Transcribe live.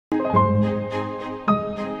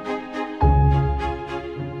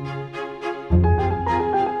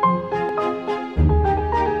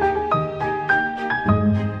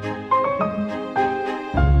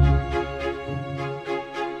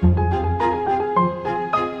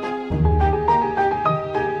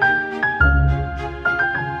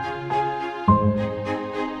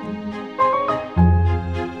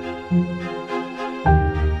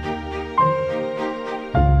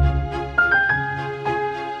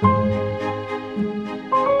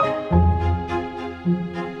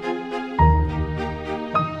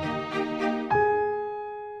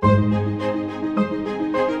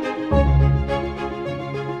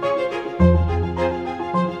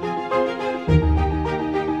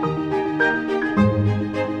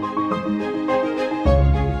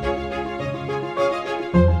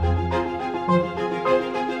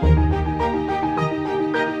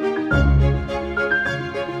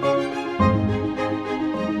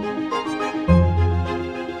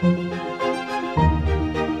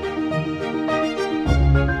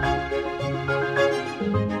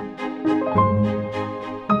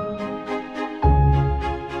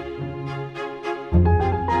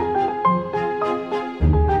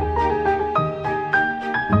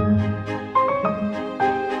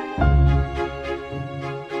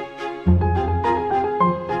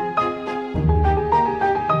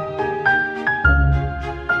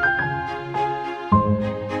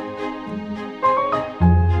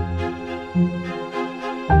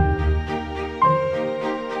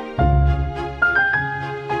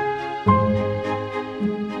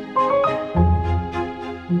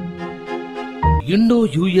Indo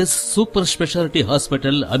US super speciality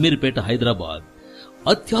hospital Ameerpet Hyderabad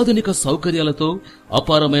అత్యాధునిక సౌకర్యాలతో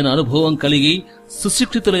అపారమైన అనుభవం కలిగి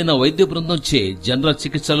సుశిక్షితులైన వైద్య బృందంచే జనరల్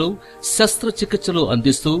చికిత్సలు శస్త్రచికిత్సలు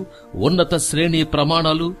అందిస్తూ ఉన్నత శ్రేణి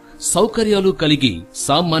ప్రమాణాలు సౌకర్యాలు కలిగి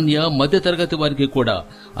సామాన్య మధ్యతరగతి వారికి కూడా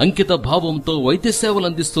అంకిత భావంతో వైద్య సేవలు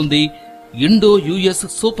అందిస్తుంది Indo US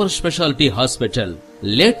super speciality hospital.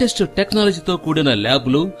 Latest టెక్నాలజీతో కూడిన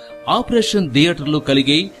ల్యాబ్లు, ఆపరేషన్ థియేటర్లు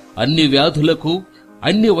కలిగి అన్ని వ్యాధులకు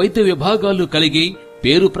అన్ని వైద్య విభాగాలు కలిగి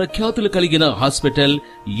పేరు ప్రఖ్యాతులు కలిగిన hospital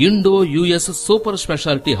Indo US super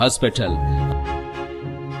speciality hospital.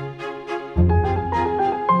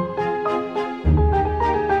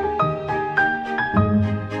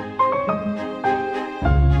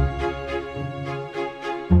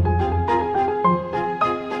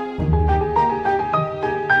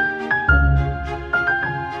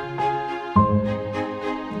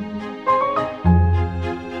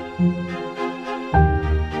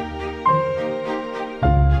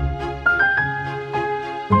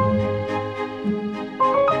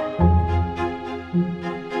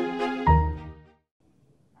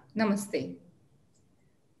 Namaste.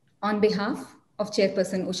 On behalf of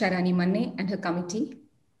Chairperson Usha Rani Manne and her committee,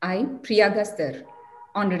 I, Priya Gastar,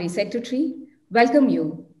 Honorary Secretary, welcome you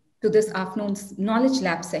to this afternoon's Knowledge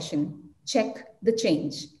Lab session, Check the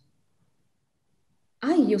Change.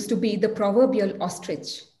 I used to be the proverbial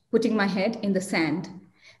ostrich, putting my head in the sand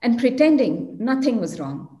and pretending nothing was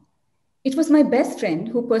wrong. It was my best friend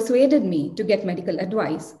who persuaded me to get medical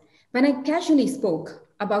advice when I casually spoke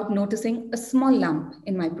about noticing a small lump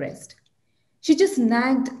in my breast. She just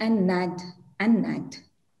nagged and nagged and nagged.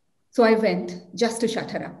 So I went just to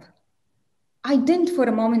shut her up. I didn't for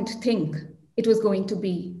a moment think it was going to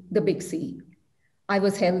be the big C. I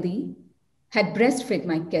was healthy, had breastfed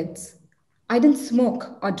my kids. I didn't smoke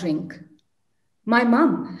or drink. My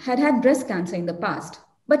mom had had breast cancer in the past,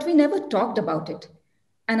 but we never talked about it.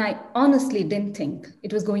 And I honestly didn't think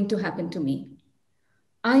it was going to happen to me.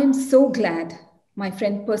 I am so glad my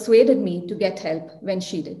friend persuaded me to get help when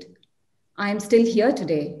she did. I am still here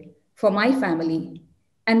today for my family.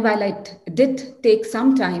 And while it did take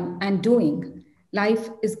some time and doing, life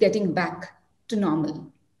is getting back to normal.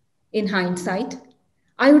 In hindsight,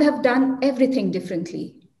 I would have done everything differently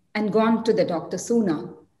and gone to the doctor sooner.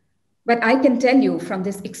 But I can tell you from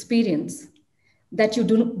this experience that you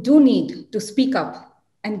do need to speak up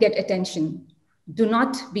and get attention. Do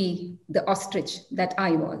not be the ostrich that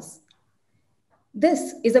I was. This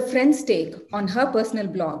is a friend's take on her personal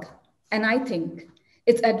blog, and I think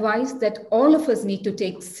it's advice that all of us need to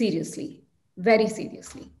take seriously, very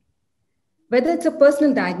seriously. Whether it's a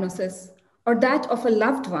personal diagnosis or that of a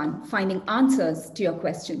loved one finding answers to your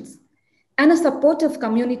questions, and a supportive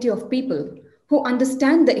community of people who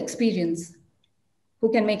understand the experience,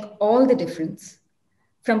 who can make all the difference.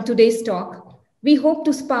 From today's talk, we hope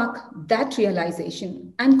to spark that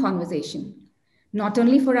realization and conversation, not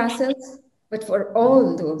only for ourselves, but for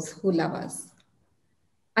all those who love us.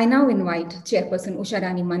 I now invite Chairperson Usha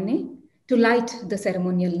Rani Manne to light the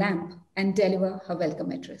ceremonial lamp and deliver her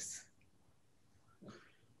welcome address.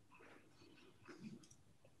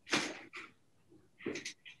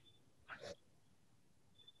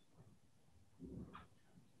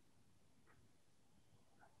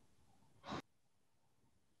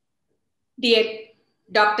 Dear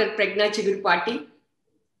Dr. Pragnya Chigurupati,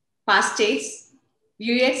 past aides,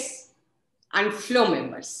 viewers, and FLO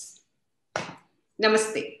members,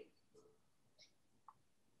 Namaste.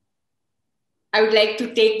 I would like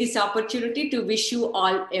to take this opportunity to wish you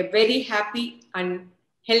all a very happy and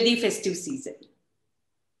healthy festive season.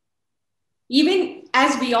 Even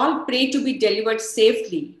as we all pray to be delivered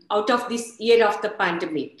safely out of this year of the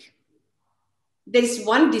pandemic, there is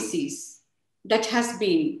one disease that has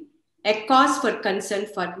been a cause for concern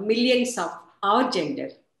for millions of our gender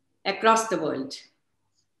across the world.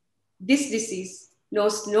 This disease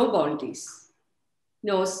knows no boundaries,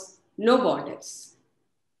 knows no borders.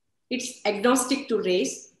 It's agnostic to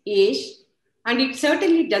race, age, and it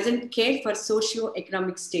certainly doesn't care for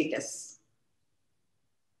socio-economic status.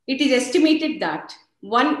 It is estimated that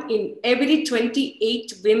 1 in every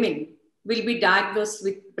 28 women will be diagnosed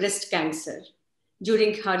with breast cancer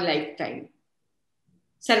during her lifetime.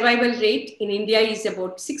 Survival rate in India is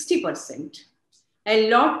about 60%, a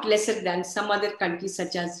lot lesser than some other countries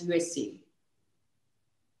such as USA.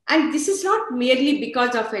 And this is not merely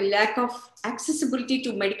because of a lack of accessibility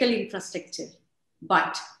to medical infrastructure,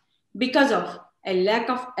 but because of a lack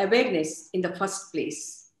of awareness in the first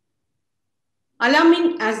place.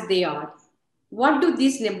 Alarming as they are, what do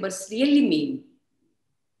these numbers really mean?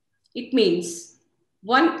 It means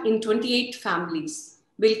 1 in 28 families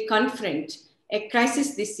will confront a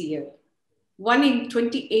crisis this year. 1 in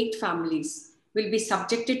 28 families will be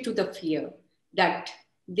subjected to the fear that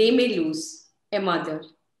they may lose a mother,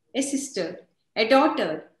 a sister, a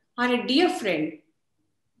daughter, or a dear friend,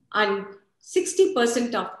 and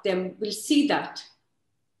 60% of them will see that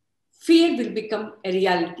fear will become a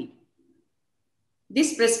reality.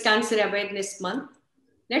 This Breast Cancer Awareness Month,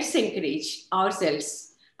 let's encourage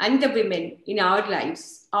ourselves and the women in our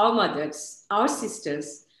lives, our mothers, our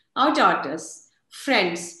sisters, our daughters,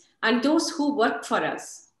 friends, and those who work for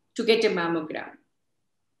us to get a mammogram.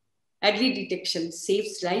 Early detection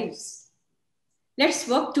saves lives. Let's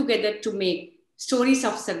work together to make stories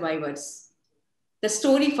of survivors the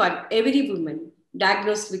story for every woman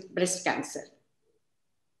diagnosed with breast cancer.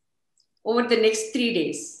 Over the next 3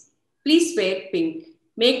 days, please wear pink,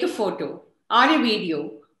 make a photo or a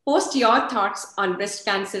video, post your thoughts on breast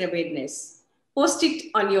cancer awareness, post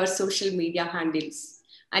it on your social media handles,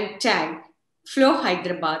 and tag FLO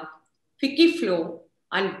Hyderabad, FICCI FLO,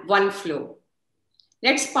 and One FLO.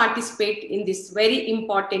 Let's participate in this very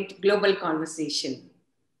important global conversation.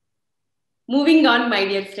 Moving on, my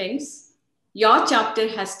dear friends, your chapter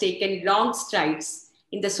has taken long strides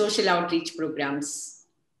in the social outreach programs.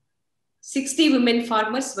 60 women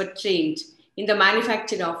farmers were trained in the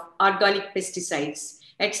manufacture of organic pesticides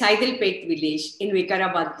at Saidalpet village in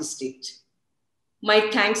Vikarabad district.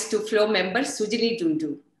 My thanks to FLO member Sujini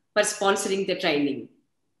Dundu for sponsoring the training,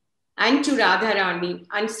 and to Radharani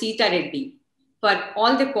and Sita Reddy for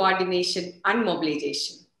all the coordination and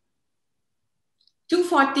mobilization.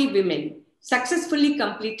 240 women successfully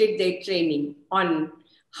completed their training on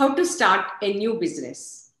how to start a new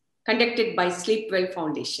business, conducted by Sleepwell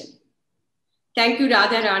Foundation. Thank you,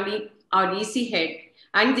 Radharani, our EC head,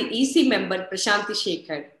 and the EC member, Prashanti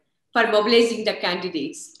Shekhar, for mobilizing the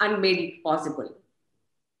candidates and made it possible.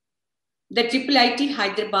 The IIIT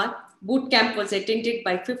Hyderabad boot camp was attended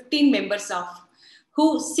by 15 members of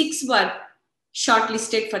who 6 were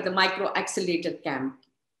shortlisted for the micro accelerator camp,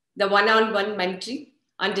 the one-on-one mentoring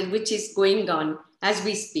under which is going on as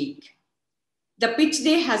we speak. The pitch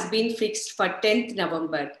day has been fixed for 10th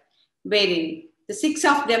November, wherein the 6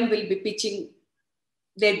 of them will be pitching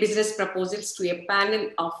their business proposals to a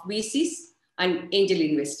panel of VCs and angel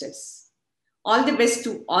investors. All the best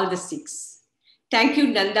to all the 6. Thank you,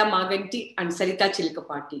 Nanda Maganti and Sarita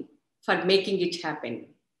Chilkapati, for making it happen.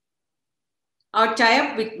 Our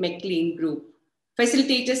tie-up with McLean Group,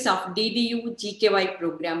 facilitators of DDU GKY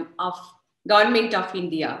program of Government of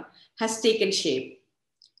India, has taken shape.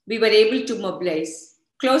 We were able to mobilize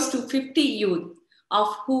close to 50 youth,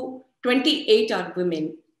 of who 28 are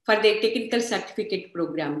women, for their technical certificate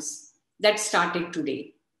programs that started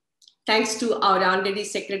today. Thanks to our Honorary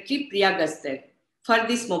Secretary Priya Gasdar for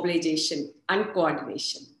this mobilization and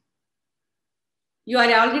coordination. You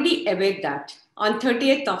are already aware that on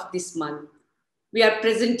 30th of this month, we are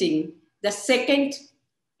presenting the second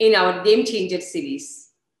in our Game Changer series,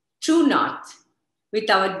 True North, with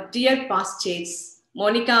our dear past chairs,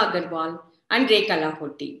 Monica Agarwal and Rekha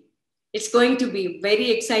Lahoti. It's going to be a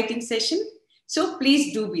very exciting session, so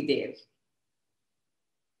please do be there.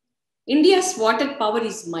 India's water power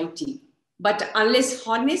is mighty, but unless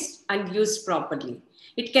harnessed and used properly,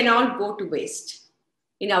 it cannot go to waste.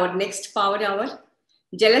 In our next power hour,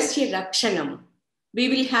 Jalasya Rakshanam, we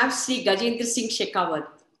will have Sri Gajendra Singh Shekhawat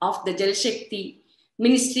of the Jal Shakti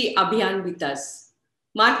Ministry Abhiyan with us.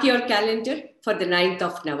 Mark your calendar for the 9th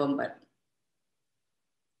of November.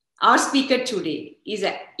 Our speaker today is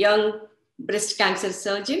a young breast cancer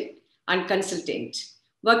surgeon and consultant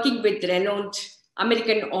working with renowned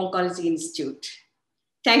American Oncology Institute.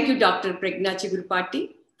 Thank you, Dr. Pragnya Chigurupati,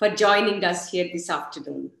 for joining us here this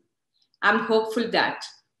afternoon. I'm hopeful that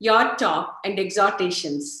your talk and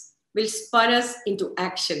exhortations will spur us into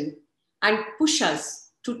action and push us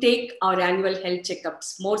to take our annual health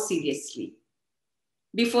checkups more seriously.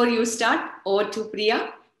 Before you start, over to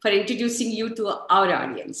Priya for introducing you to our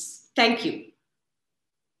audience. Thank you.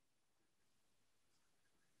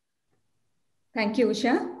 Thank you,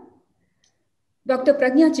 Usha. Dr.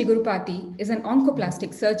 Pragnya Chigurupati is an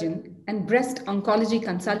oncoplastic surgeon and breast oncology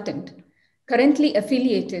consultant, currently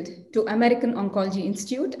affiliated to American Oncology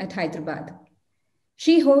Institute at Hyderabad.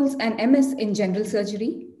 She holds an MS in General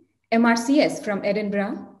Surgery, MRCS from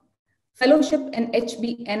Edinburgh, Fellowship in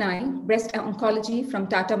HBNI Breast Oncology from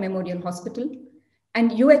Tata Memorial Hospital,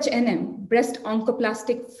 and UHNM Breast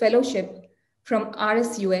Oncoplastic Fellowship from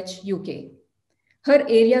RSUH, UK. Her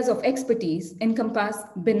areas of expertise encompass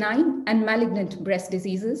benign and malignant breast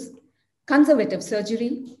diseases, conservative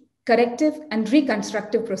surgery, corrective and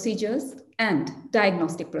reconstructive procedures, and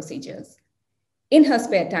diagnostic procedures. In her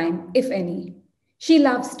spare time, if any, She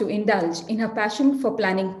loves to indulge in her passion for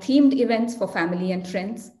planning themed events for family and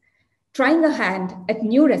friends, trying a hand at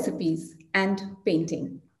new recipes, and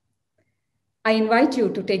painting. I invite you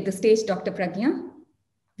to take the stage, Dr. Pragnya.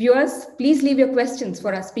 Viewers, please leave your questions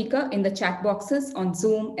for our speaker in the chat boxes on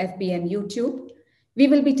Zoom, FB, and YouTube. We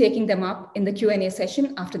will be taking them up in the Q&A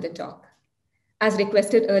session after the talk. As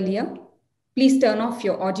requested earlier, please turn off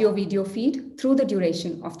your audio-video feed through the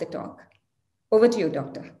duration of the talk. Over to you,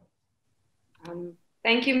 Doctor.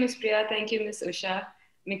 Thank you, Ms. Priya. Thank you, Ms. Usha.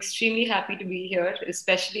 I'm extremely happy to be here,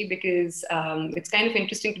 especially because it's kind of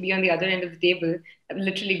interesting to be on the other end of the table. I've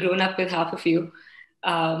literally grown up with half of you.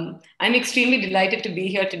 I'm extremely delighted to be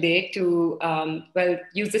here today to,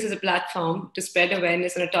 use this as a platform to spread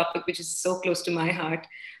awareness on a topic which is so close to my heart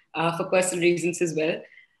for personal reasons as well.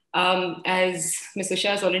 As Ms. Usha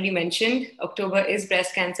has already mentioned, October is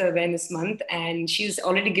Breast Cancer Awareness Month, and she's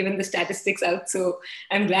already given the statistics out, so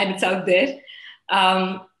I'm glad it's out there.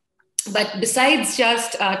 But besides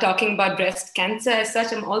just talking about breast cancer as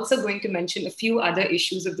such, I'm also going to mention a few other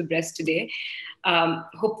issues of the breast today.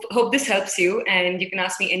 Hope this helps you, and you can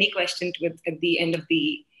ask me any question at the end of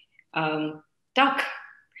the talk.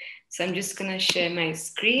 So I'm just gonna share my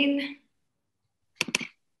screen.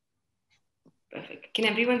 Perfect. Can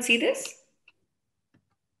everyone see this?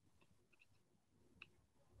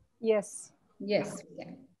 Yes. Yes, we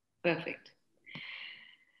can. Perfect.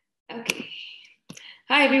 Okay.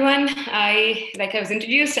 Hi, everyone. Like I was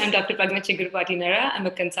introduced, I'm Dr. Pragnya Chigurupati. I'm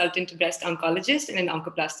a consultant breast oncologist and an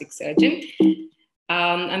oncoplastic surgeon.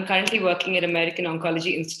 I'm currently working at American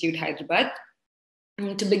Oncology Institute, Hyderabad.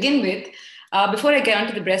 To begin with, before I get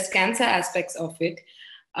onto the breast cancer aspects of it,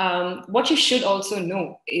 what you should also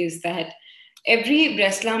know is that every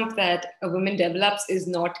breast lump that a woman develops is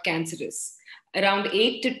not cancerous. Around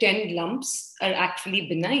 8 to 10 lumps are actually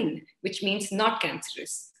benign, which means not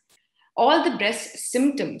cancerous. All the breast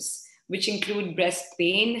symptoms, which include breast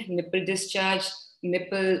pain, nipple discharge,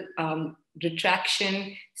 nipple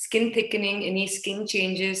retraction, skin thickening, any skin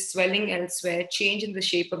changes, swelling elsewhere, change in the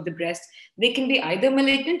shape of the breast, they can be either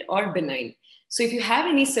malignant or benign. So if you have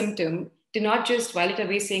any symptom, do not just while it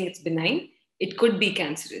away saying it's benign, it could be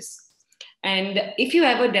cancerous. And if you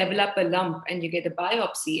ever develop a lump and you get a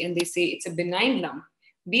biopsy and they say it's a benign lump,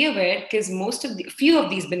 be aware because few of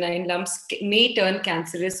these benign lumps may turn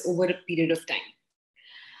cancerous over a period of time.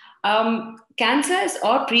 Cancers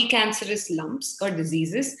or precancerous lumps or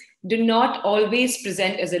diseases do not always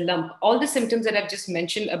present as a lump. All the symptoms that I've just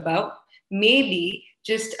mentioned above may be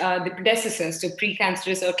just the predecessors to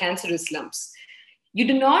precancerous or cancerous lumps. You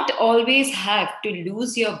do not always have to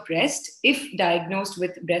lose your breast if diagnosed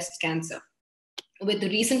with breast cancer. With the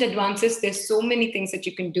recent advances, there's so many things that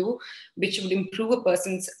you can do which would improve a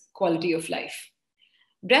person's quality of life.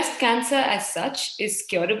 Breast cancer as such is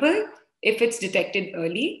curable if it's detected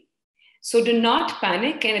early. So do not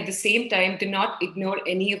panic, and at the same time, do not ignore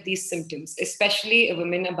any of these symptoms, especially a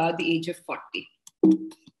woman about the age of 40.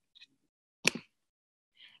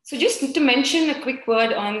 So just to mention a quick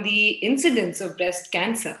word on the incidence of breast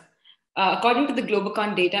cancer. According to the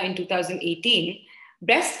Globocon data in 2018,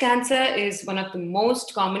 breast cancer is one of the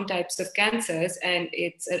most common types of cancers, and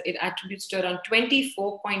it attributes to around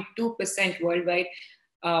 24.2% worldwide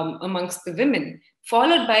amongst the women,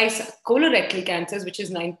 followed by colorectal cancers, which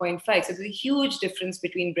is 9.5%. So there's a huge difference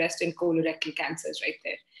between breast and colorectal cancers right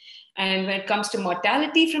there. And when it comes to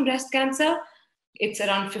mortality from breast cancer, it's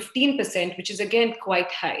around 15%, which is again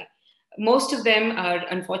quite high. Most of them are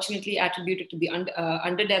unfortunately attributed to the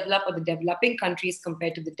underdeveloped or the developing countries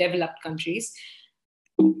compared to the developed countries.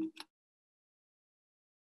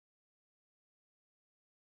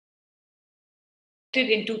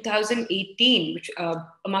 In 2018, which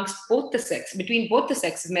amongst both the sex, between both the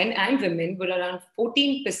sexes, men and women, were around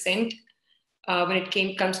 14% when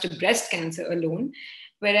it comes to breast cancer alone.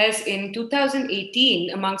 Whereas in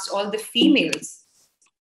 2018, amongst all the females,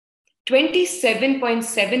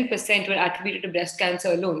 27.7% were attributed to breast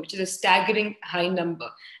cancer alone, which is a staggering high number.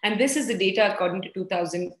 And this is the data according to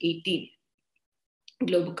 2018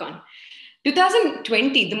 Globocon.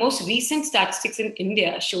 2020, the most recent statistics in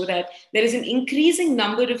India show that there is an increasing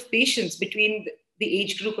number of patients between the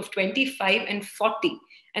age group of 25 and 40.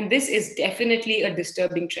 And this is definitely a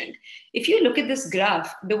disturbing trend. If you look at this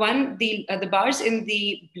graph, the bars in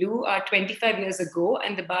the blue are 25 years ago,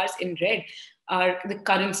 and the bars in red are the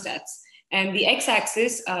current stats. And the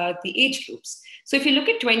x-axis are the age groups. So if you look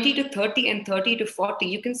at 20 to 30 and 30 to 40,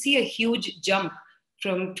 you can see a huge jump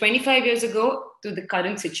from 25 years ago to the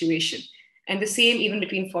current situation. And the same even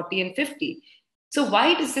between 40 and 50. So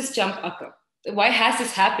why does this jump occur? Why has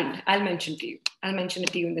this happened? I'll mention it to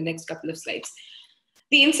you in the next couple of slides.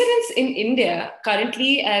 The incidence in India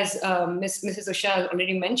currently, as Mrs. Usha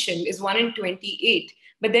already mentioned, is 1 in 28.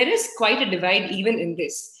 But there is quite a divide even in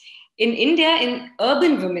this. In India, in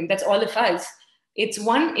urban women, that's all of us, it's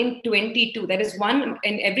 1 in 22. That is 1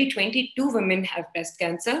 in every 22 women have breast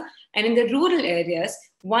cancer. And in the rural areas,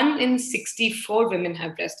 1 in 64 women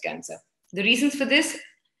have breast cancer. The reasons for this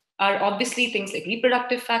are obviously things like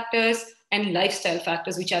reproductive factors and lifestyle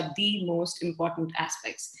factors, which are the most important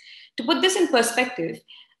aspects. To put this in perspective,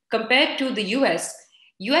 compared to the US,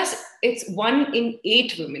 it's 1 in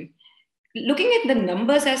 8 women. Looking at the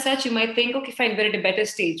numbers as such, you might think, okay, fine, we're at a better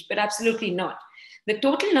stage, but absolutely not. The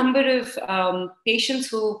total number of patients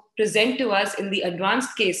who present to us in the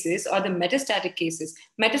advanced cases or the metastatic cases.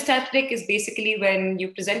 Metastatic is basically when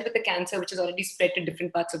you present with a cancer which is already spread to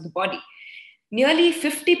different parts of the body. Nearly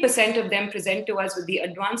 50% of them present to us with the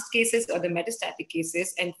advanced cases or the metastatic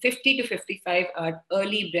cases, and 50 to 55 are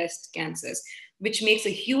early breast cancers, which makes a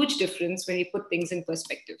huge difference when you put things in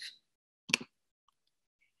perspective.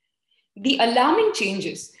 The alarming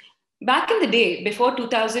changes. Back in the day, before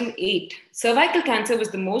 2008, cervical cancer was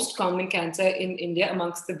the most common cancer in India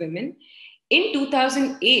amongst the women. In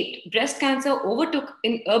 2008, breast cancer overtook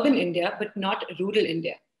in urban India, but not rural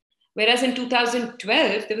India. Whereas in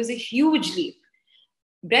 2012, there was a huge leap.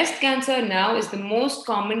 Breast cancer now is the most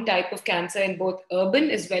common type of cancer in both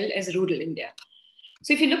urban as well as rural India.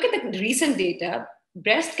 So if you look at the recent data,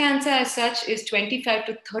 breast cancer as such is 25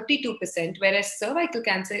 to 32%, whereas cervical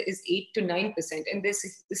cancer is 8 to 9%. And this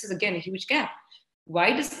is again a huge gap.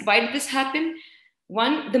 Why did this happen?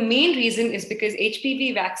 One, the main reason is because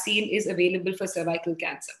HPV vaccine is available for cervical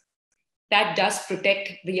cancer. That does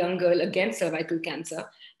protect the young girl against cervical cancer.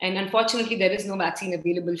 And unfortunately, there is no vaccine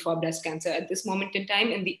available for breast cancer at this moment in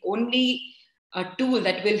time. And the only tool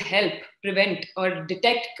that will help prevent or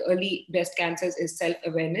detect early breast cancers is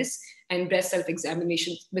self-awareness and breast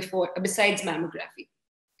self-examination besides mammography.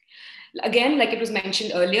 Again, like it was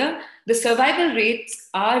mentioned earlier, the survival rates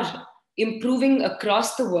are improving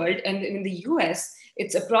across the world. And in the US,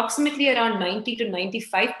 it's approximately around 90 to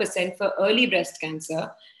 95% for early breast cancer.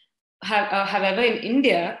 However, in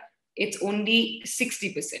India, it's only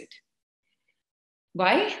 60%.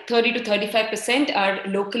 Why? 30 to 35% are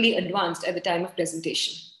locally advanced at the time of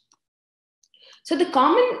presentation. So the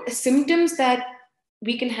common symptoms that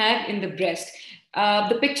we can have in the breast,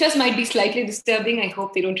 the pictures might be slightly disturbing. I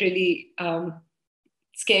hope they don't really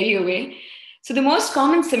scare you away. So the most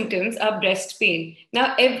common symptoms are breast pain.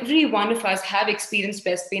 Now, every one of us have experienced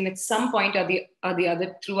breast pain at some point or the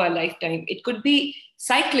other through our lifetime. It could be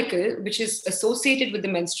cyclical, which is associated with the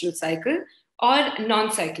menstrual cycle, or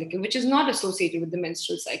non-cyclical, which is not associated with the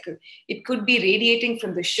menstrual cycle. It could be radiating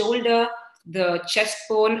from the shoulder, the chest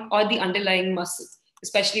bone, or the underlying muscle,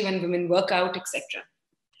 especially when women work out, etc.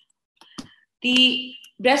 The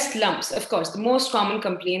breast lumps, of course, the most common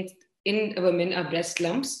complaint in women are breast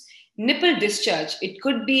lumps. Nipple discharge, it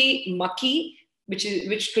could be mucky,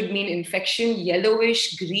 which could mean infection,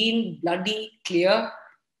 yellowish, green, bloody, clear.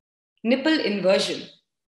 Nipple inversion.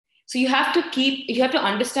 So you have to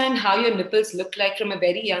understand how your nipples look like from a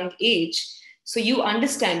very young age, so you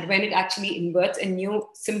understand when it actually inverts and new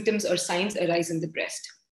symptoms or signs arise in the breast.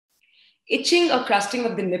 Itching or crusting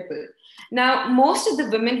of the nipple. Now, most of the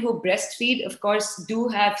women who breastfeed, of course, do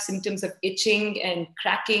have symptoms of itching and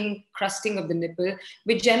cracking, crusting of the nipple,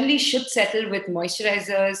 which generally should settle with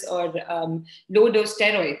moisturizers or low-dose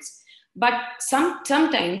steroids. But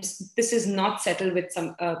sometimes this is not settled with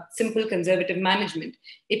some simple conservative management.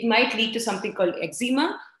 It might lead to something called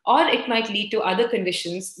eczema, or it might lead to other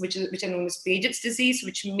conditions which are known as Paget's disease,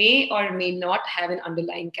 which may or may not have an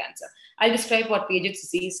underlying cancer. I'll describe what Paget's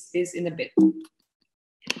disease is in a bit.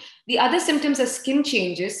 The other symptoms are skin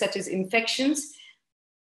changes, such as infections,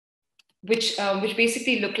 which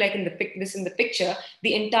basically look like in the picture.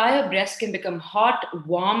 The entire breast can become hot,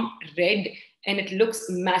 warm, red, and it looks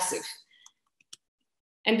massive.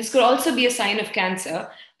 And this could also be a sign of cancer.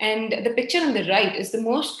 And the picture on the right is the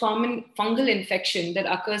most common fungal infection that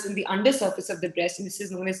occurs in the undersurface of the breast. And this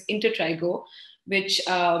is known as intertrigo, which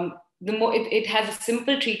it has a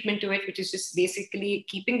simple treatment to it, which is just basically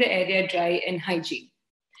keeping the area dry and hygiene.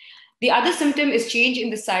 The other symptom is change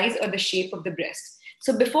in the size or the shape of the breast.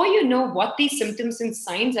 So before you know what these symptoms and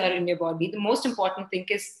signs are in your body, the most important thing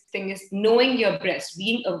is knowing your breast,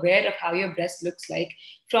 being aware of how your breast looks like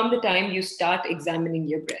from the time you start examining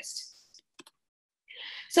your breast.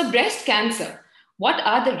 So breast cancer, what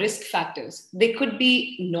are the risk factors? They could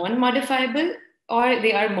be non-modifiable or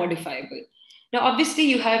they are modifiable. Now, obviously,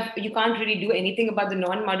 you can't really do anything about the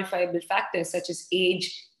non-modifiable factors such as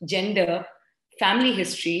age, gender, family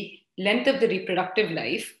history, length of the reproductive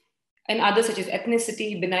life, and others such as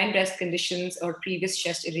ethnicity, benign breast conditions, or previous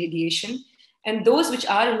chest irradiation. And those which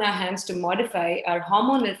are in our hands to modify are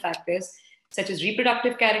hormonal factors such as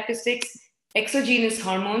reproductive characteristics, exogenous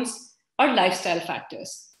hormones, or lifestyle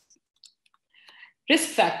factors. Risk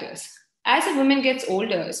factors. As a woman gets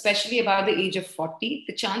older, especially about the age of 40,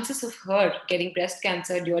 the chances of her getting breast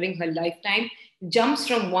cancer during her lifetime jumps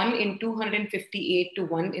from 1 in 258 to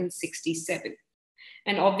 1 in 67.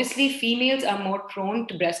 And obviously, females are more prone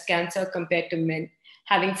to breast cancer compared to men.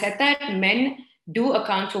 Having said that, men do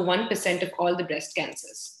account for 1% of all the breast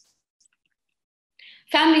cancers.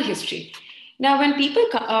 Family history. Now,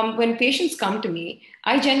 when patients come to me,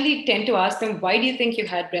 I generally tend to ask them, why do you think you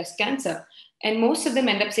had breast cancer? And most of them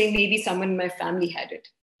end up saying, maybe someone in my family had it.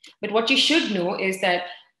 But what you should know is that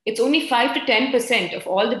it's only 5 to 10% of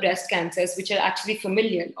all the breast cancers which are actually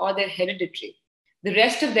familial or they're hereditary. The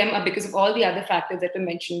rest of them are because of all the other factors that were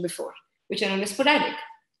mentioned before, which are known as sporadic.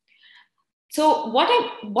 So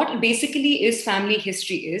what basically is family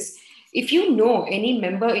history is, if you know any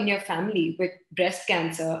member in your family with breast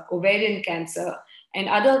cancer, ovarian cancer, and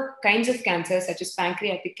other kinds of cancers such as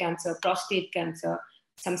pancreatic cancer, prostate cancer,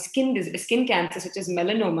 some skin cancer such as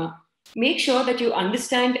melanoma, make sure that you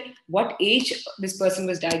understand what age this person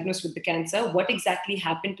was diagnosed with the cancer, what exactly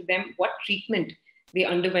happened to them, what treatment they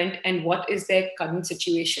underwent, and what is their current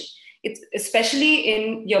situation. It's especially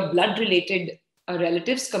in your blood-related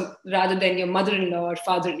relatives rather than your mother-in-law or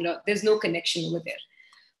father-in-law. There's no connection over there.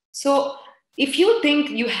 So if you think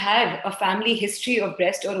you have a family history of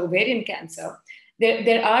breast or ovarian cancer,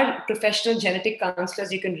 there are professional genetic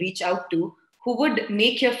counselors you can reach out to who would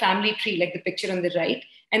make your family tree, like the picture on the right,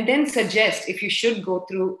 and then suggest if you should go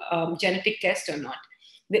through genetic test or not.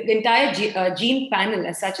 The entire gene panel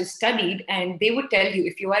as such is studied, and they would tell you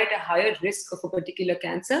if you are at a higher risk of a particular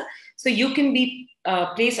cancer, so you can be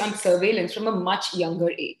placed on surveillance from a much younger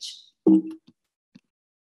age.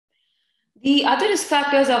 The other risk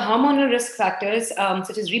factors are hormonal risk factors,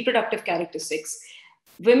 such as reproductive characteristics.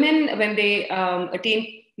 Women, when they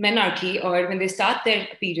attain menarche or when they start their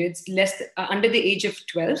periods under the age of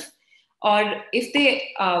 12, or if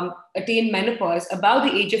they attain menopause above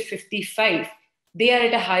the age of 55, they are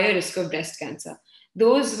at a higher risk of breast cancer.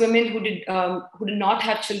 Those women who did not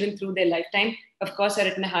have children through their lifetime, of course, are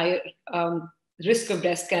at a higher risk of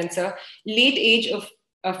breast cancer. Late age of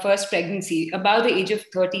first pregnancy, above the age of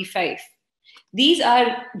 35. These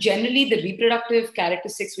are generally the reproductive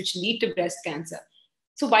characteristics which lead to breast cancer.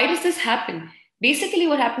 So why does this happen? Basically,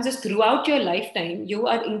 what happens is throughout your lifetime, you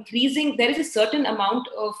are increasing, there is a certain amount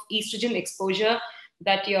of estrogen exposure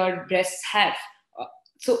that your breasts have.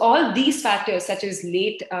 So all these factors, such as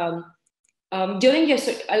late, during your,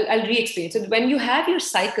 I'll re-explain. So when you have your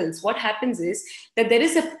cycles, what happens is that there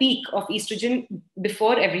is a peak of estrogen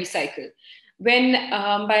before every cycle. When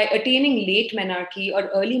by attaining late menarche or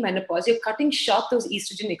early menopause, you're cutting short those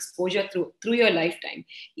estrogen exposure through your lifetime.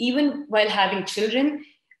 Even while having children,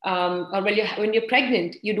 or when you're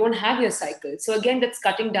pregnant, you don't have your cycle. So again, that's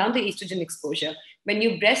cutting down the estrogen exposure. When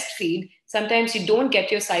you breastfeed, sometimes you don't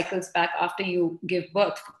get your cycles back after you give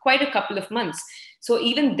birth for quite a couple of months. So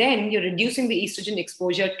even then, you're reducing the estrogen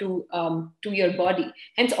exposure to your body.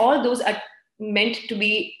 Hence, all those are meant to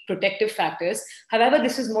be protective factors. However,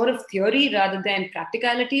 this is more of theory rather than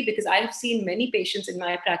practicality, because I've seen many patients in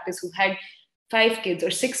my practice who had 5 kids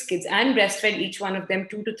or 6 kids and breastfed each one of them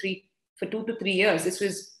 2 to 3 years. This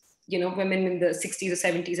was, women in the 60s or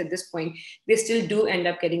 70s at this point. They still do end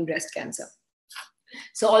up getting breast cancer.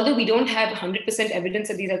 So although we don't have 100% evidence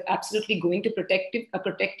that these are absolutely going to protect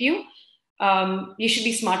you, you should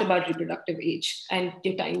be smart about reproductive age and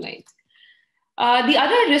your timeline. The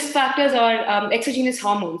other risk factors are exogenous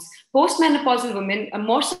hormones. Postmenopausal women,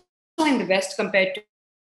 more so in the West compared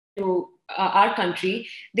to our country,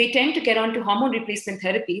 they tend to get onto hormone replacement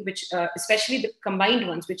therapy, which especially the combined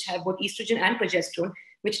ones, which have both estrogen and progesterone,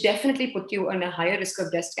 which definitely put you on a higher risk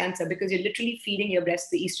of breast cancer because you're literally feeding your breast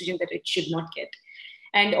the estrogen that it should not get.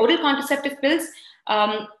 And oral contraceptive pills,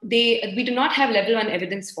 we do not have level 1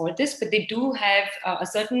 evidence for this, but they do have a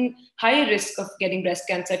certain higher risk of getting breast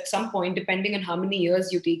cancer at some point, depending on how many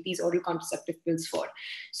years you take these oral contraceptive pills for.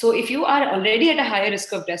 So if you are already at a higher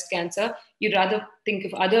risk of breast cancer, you'd rather think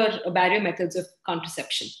of other barrier methods of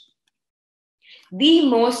contraception. The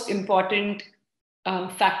most important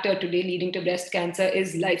factor today leading to breast cancer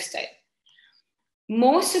is lifestyle.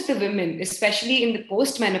 Most of the women, especially in the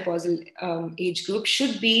postmenopausal age group,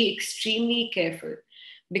 should be extremely careful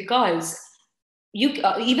because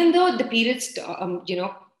even though the periods,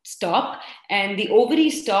 stop and the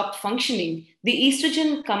ovaries stop functioning, the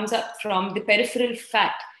estrogen comes up from the peripheral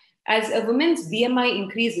fat, as a woman's BMI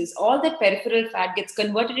increases, all that peripheral fat gets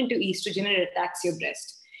converted into estrogen and attacks your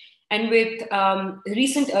breast. And with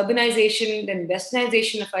recent urbanization and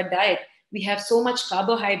westernization of our diet, we have so much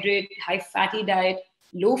carbohydrate, high fatty diet,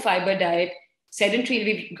 low fiber diet, sedentary.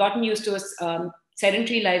 We've gotten used to a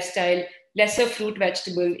sedentary lifestyle, lesser fruit,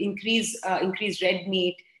 vegetable, increased red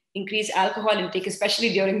meat, increased alcohol intake,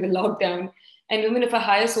 especially during the lockdown, and women of a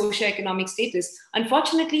higher socioeconomic status.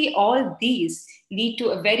 Unfortunately, all these lead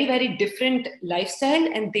to a very, very different lifestyle,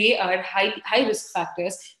 and they are high risk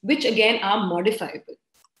factors, which again are modifiable.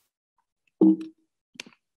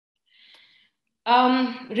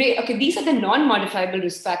 Okay, these are the non-modifiable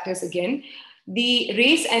risk factors again. The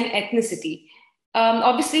race and ethnicity.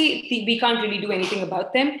 Obviously, we can't really do anything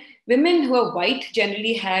about them. Women who are white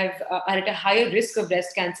generally are at a higher risk of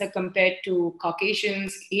breast cancer compared to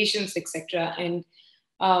Caucasians, Asians, etc. And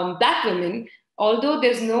Black women, although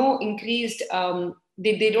there's no increased,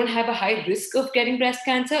 they don't have a high risk of getting breast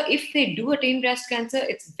cancer. If they do attain breast cancer,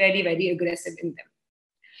 it's very, very aggressive in them.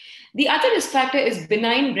 The other risk factor is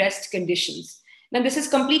benign breast conditions. Now, this is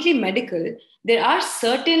completely medical. There are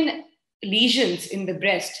certain lesions in the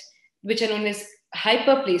breast, which are known as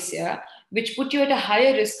hyperplasia, which put you at a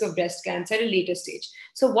higher risk of breast cancer at a later stage.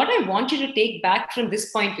 So what I want you to take back from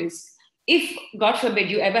this point is, if, God forbid,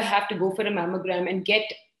 you ever have to go for a mammogram and get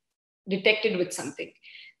detected with something,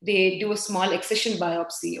 they do a small excision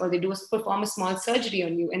biopsy, or they perform a small surgery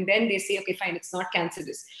on you, and then they say, okay, fine, it's not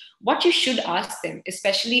cancerous. What you should ask them,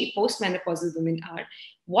 especially postmenopausal women, are,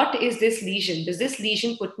 what is this lesion? Does this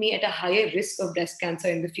lesion put me at a higher risk of breast cancer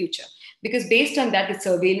in the future? Because based on that, the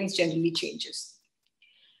surveillance generally changes.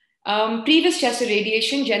 Previous chest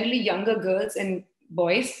irradiation, generally younger girls and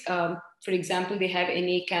boys, for example, they have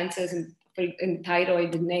any cancers in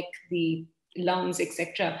thyroid, the neck, the lungs,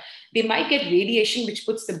 etc. They might get radiation, which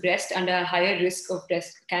puts the breast under a higher risk of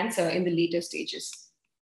breast cancer in the later stages.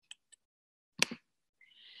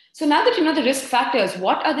 So now that you know the risk factors,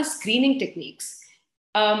 what are the screening techniques?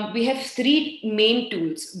 We have three main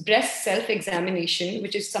tools: breast self-examination,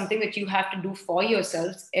 which is something that you have to do for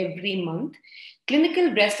yourselves every month;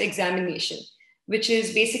 clinical breast examination, which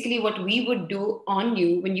is basically what we would do on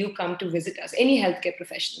you when you come to visit us, any healthcare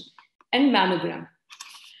professional; and mammogram.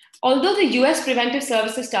 Although the US Preventive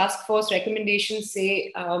Services Task Force recommendations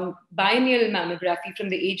say biennial mammography from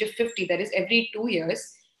the age of 50, that is every 2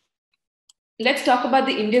 years, let's talk about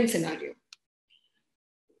the Indian scenario.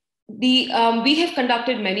 We have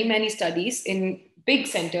conducted many studies in big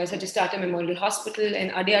centers such as Tata Memorial Hospital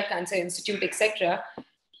and Adyar Cancer Institute, etc.,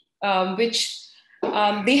 which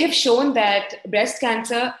they have shown that breast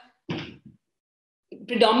cancer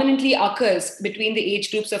predominantly occurs between the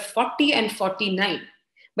age groups of 40 and 49.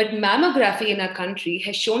 But mammography in our country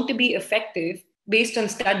has shown to be effective based on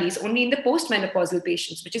studies only in the postmenopausal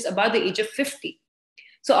patients, which is about the age of 50.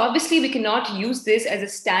 So obviously we cannot use this as a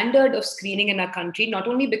standard of screening in our country, not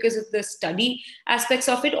only because of the study aspects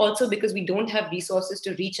of it, also because we don't have resources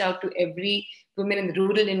to reach out to every woman in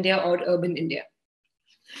rural India or urban India.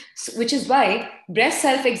 So, which is why breast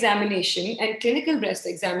self-examination and clinical breast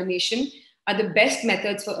examination are the best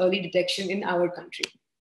methods for early detection in our country.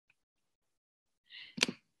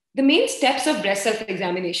 The main steps of breast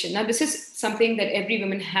self-examination. Now, this is something that every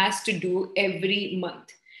woman has to do every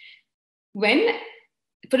month.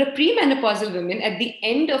 For a premenopausal woman, at the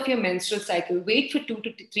end of your menstrual cycle, wait for 2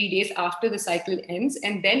 to 3 days after the cycle ends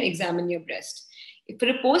and then examine your breast. For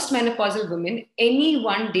a postmenopausal woman, any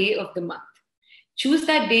one day of the month. Choose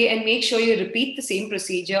that day and make sure you repeat the same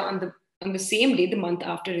procedure on the same day the month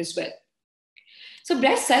after as well. So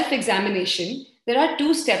breast self-examination, there are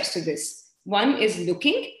 2 steps to this. One is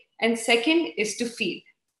looking, and second is to feel.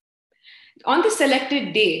 On the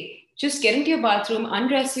selected day, just get into your bathroom,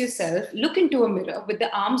 undress yourself, look into a mirror with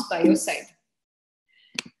the arms by your side.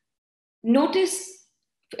 Look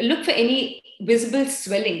for any visible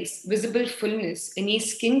swellings, visible fullness, any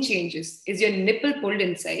skin changes. Is your nipple pulled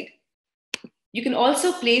inside? You can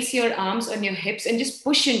also place your arms on your hips and just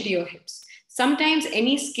push into your hips. Sometimes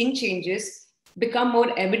any skin changes become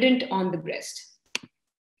more evident on the breast.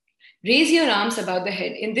 Raise your arms above the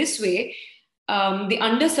head. In this way, the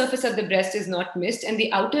undersurface of the breast is not missed, and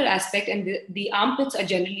the outer aspect and the armpits are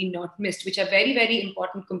generally not missed, which are very, very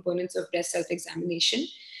important components of breast self-examination.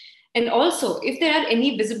 And also, if there are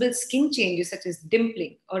any visible skin changes such as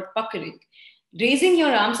dimpling or puckering, raising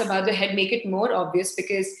your arms above the head make it more obvious,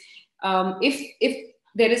 because if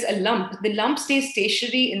there is a lump, the lump stays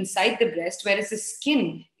stationary inside the breast, whereas the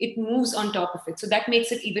skin, it moves on top of it. So that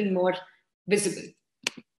makes it even more visible.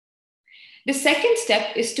 The second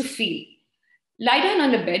step is to feel. Lie down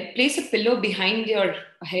on a bed, place a pillow behind your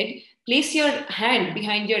head, place your hand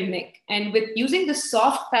behind your neck, and with using the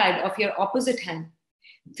soft pad of your opposite hand,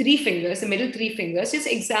 3 fingers, the middle 3 fingers, just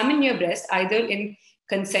examine your breast either in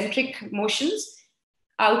concentric motions,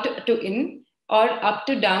 out to in, or up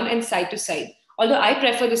to down and side to side. Although I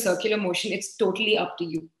prefer the circular motion, it's totally up to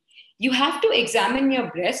you. You have to examine your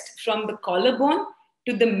breast from the collarbone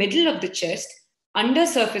to the middle of the chest, under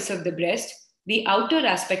surface of the breast, the outer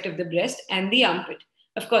aspect of the breast, and the armpit.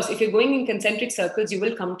 Of course, if you're going in concentric circles, you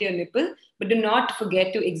will come to your nipple, but do not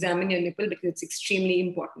forget to examine your nipple because it's extremely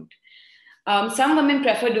important. Some women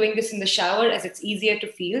prefer doing this in the shower as it's easier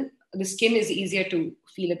to feel. The skin is easier to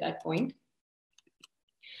feel at that point.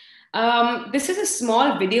 This is a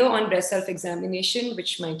small video on breast self-examination,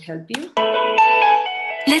 which might help you.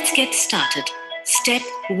 Let's get started. Step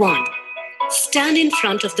 1. Stand in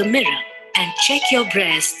front of the mirror and check your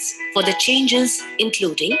breasts for the changes,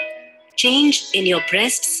 including change in your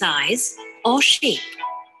breast size or shape,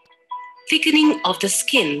 thickening of the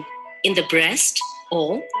skin in the breast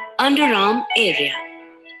or underarm area,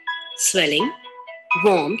 swelling,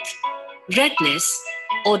 warmth, redness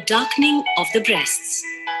or darkening of the breasts,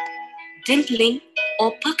 dimpling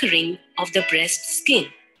or puckering of the breast skin,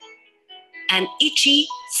 an itchy,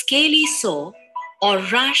 scaly sore or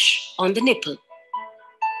rash on the nipple,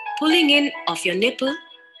 pulling in of your nipple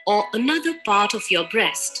or another part of your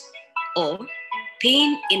breast, or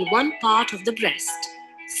pain in one part of the breast.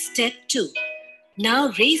 Step 2.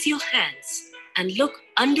 Now raise your hands and look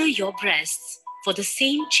under your breasts for the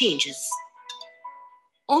same changes.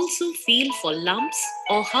 Also feel for lumps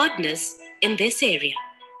or hardness in this area.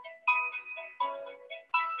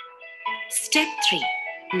 Step 3.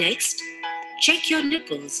 Next, check your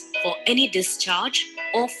nipples for any discharge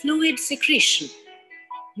or fluid secretion.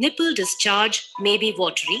 Nipple discharge may be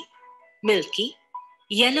watery, milky,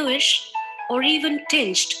 yellowish, or even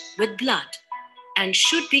tinged with blood and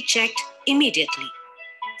should be checked immediately.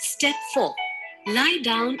 Step 4. Lie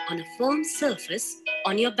down on a firm surface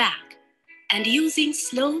on your back and using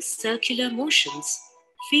slow circular motions,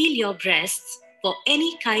 feel your breasts for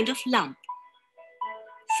any kind of lump.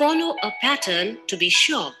 Follow a pattern to be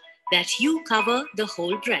sure that you cover the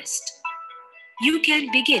whole breast. You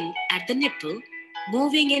can begin at the nipple,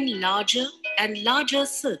 moving in larger and larger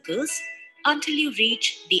circles until you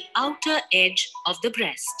reach the outer edge of the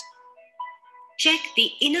breast. Check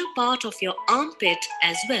the inner part of your armpit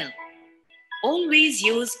as well. Always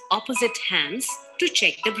use opposite hands to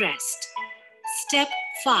check the breast. Step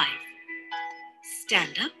 5.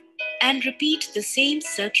 Stand up and repeat the same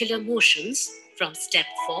circular motions from step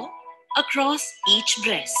 4 across each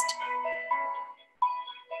breast.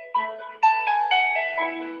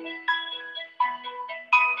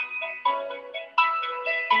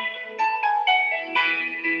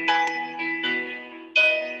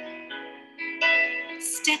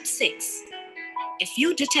 Step 6. If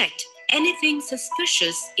you detect anything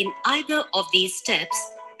suspicious in either of these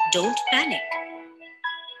steps, don't panic.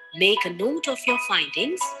 Make a note of your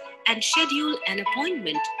findings and schedule an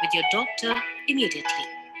appointment with your doctor immediately.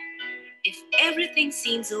 If everything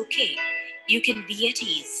seems okay, you can be at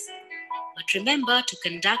ease. But remember to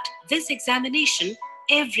conduct this examination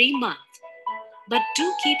every month. But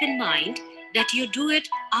do keep in mind that you do it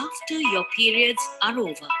after your periods are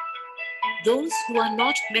over. Those who are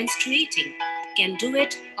not menstruating can do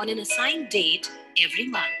it on an assigned date every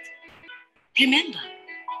month. Remember,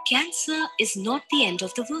 cancer is not the end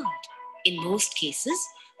of the world. In most cases,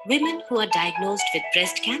 women who are diagnosed with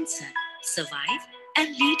breast cancer survive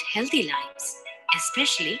and lead healthy lives,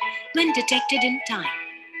 especially when detected in time.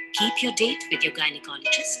 Keep your date with your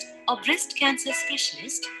gynecologist or breast cancer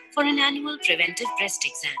specialist for an annual preventive breast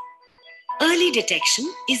exam. Early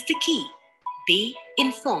detection is the key. Be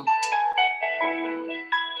informed.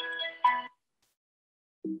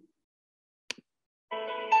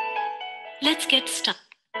 Let's get started.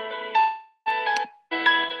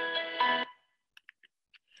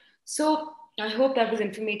 So I hope that was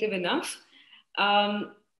informative enough.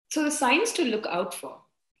 So the signs to look out for: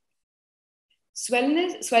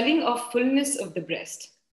 swelling or fullness of the breast,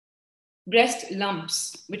 breast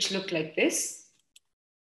lumps, which look like this,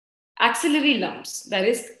 axillary lumps, that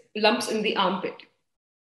is lumps in the armpit,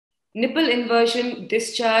 nipple inversion,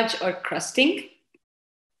 discharge or crusting,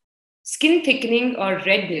 skin thickening or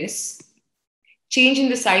redness, change in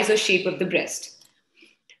the size or shape of the breast.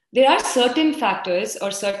 There are certain factors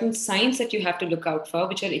or certain signs that you have to look out for,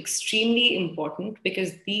 which are extremely important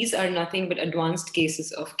because these are nothing but advanced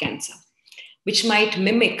cases of cancer, which might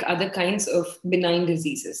mimic other kinds of benign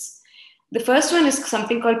diseases. The first one is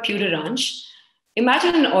something called pure orange.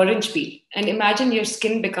 Imagine an orange peel and imagine your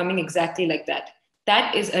skin becoming exactly like that.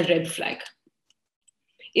 that is a red flag.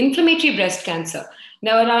 Inflammatory breast cancer.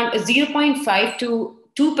 Now, around 0.5 to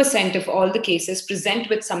 2% of all the cases present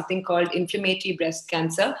with something called inflammatory breast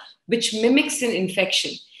cancer, which mimics an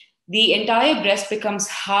infection. The entire breast becomes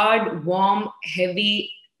hard, warm,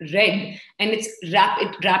 heavy, red, and it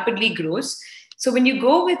rapidly grows. So when you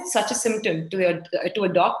go with such a symptom to a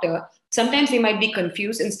doctor, sometimes they might be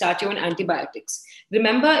confused and start you on antibiotics.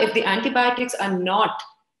 Remember, if the antibiotics are not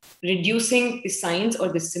reducing the signs or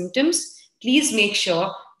the symptoms, please make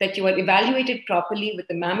sure that you are evaluated properly with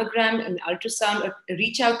a mammogram, an ultrasound, or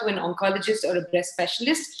reach out to an oncologist or a breast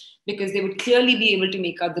specialist, because they would clearly be able to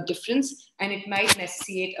make out the difference, and it might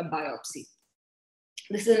necessitate a biopsy.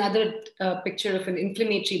 This is another picture of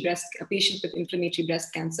a patient with inflammatory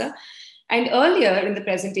breast cancer. And earlier in the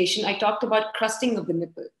presentation, I talked about crusting of the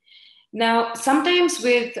nipple. Now, sometimes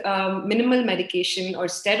with minimal medication or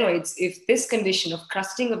steroids, if this condition of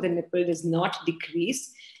crusting of the nipple does not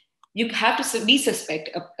decrease, you have to suspect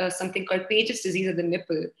something called Paget's disease of the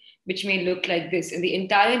nipple, which may look like this, and the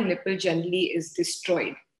entire nipple generally is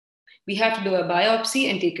destroyed. We have to do a biopsy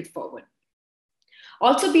and take it forward.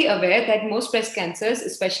 Also be aware that most breast cancers,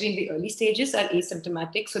 especially in the early stages, are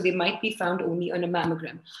asymptomatic, so they might be found only on a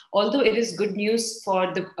mammogram. Although it is good news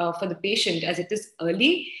for the patient, as it is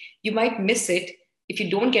early, you might miss it if you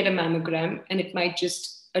don't get a mammogram, and it might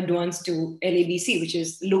just advance to LABC, which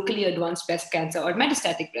is locally advanced breast cancer or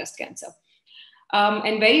metastatic breast cancer.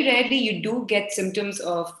 And very rarely you do get symptoms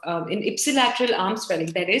of in ipsilateral arm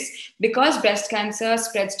swelling. That is, because breast cancer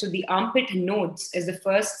spreads to the armpit nodes as the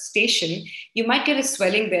first station, you might get a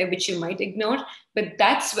swelling there, which you might ignore, but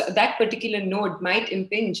that particular node might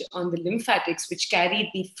impinge on the lymphatics, which carry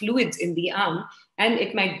the fluids in the arm, and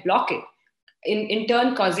it might block it, in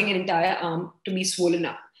turn causing an entire arm to be swollen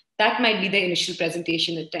up. That might be the initial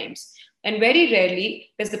presentation at times. And very rarely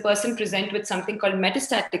does the person present with something called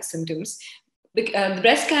metastatic symptoms. The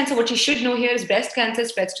breast cancer, what you should know here is breast cancer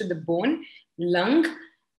spreads to the bone, lung,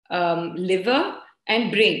 liver,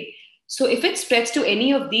 and brain. So if it spreads to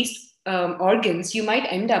any of these organs, you might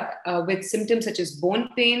end up with symptoms such as bone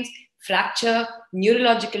pains, fracture,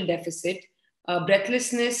 neurological deficit,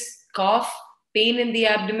 breathlessness, cough, pain in the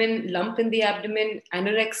abdomen, lump in the abdomen,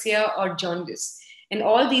 anorexia, or jaundice. And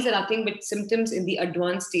all these are nothing but symptoms in the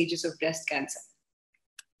advanced stages of breast cancer.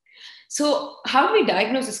 So how do we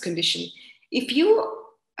diagnose this condition? If you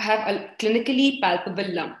have a clinically palpable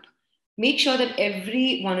lump, make sure that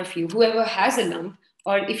every one of you, whoever has a lump,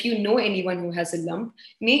 or if you know anyone who has a lump,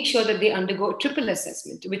 make sure that they undergo a triple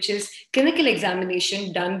assessment, which is clinical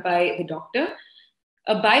examination done by the doctor,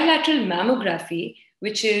 a bilateral mammography,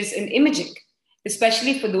 which is an imaging,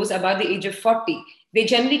 especially for those above the age of 40. They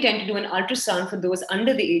generally tend to do an ultrasound for those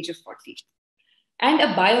under the age of 40. And a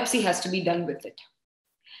biopsy has to be done with it.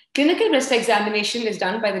 Clinical breast examination is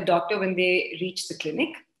done by the doctor when they reach the clinic.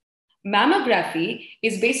 Mammography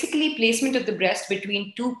is basically placement of the breast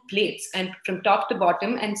between two plates and from top to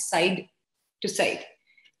bottom and side to side.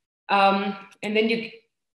 And then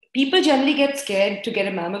people generally get scared to get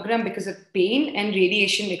a mammogram because of pain and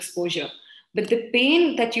radiation exposure. But the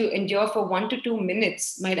pain that you endure for 1 to 2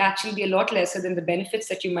 minutes might actually be a lot lesser than the benefits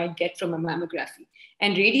that you might get from a mammography.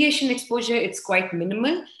 And radiation exposure, it's quite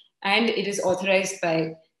minimal, and it is authorized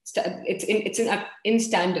by, it's in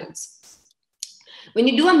standards. When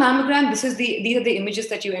you do a mammogram, these are the images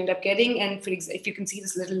that you end up getting. And if you can see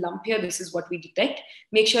this little lump here, this is what we detect.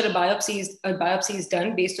 Make sure a biopsy is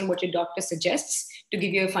done based on what your doctor suggests to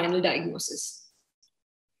give you a final diagnosis.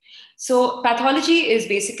 So pathology is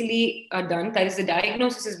basically done. That is, the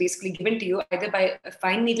diagnosis is basically given to you either by a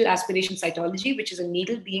fine needle aspiration cytology, which is a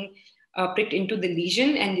needle being pricked into the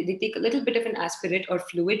lesion, and they take a little bit of an aspirate or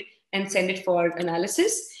fluid and send it for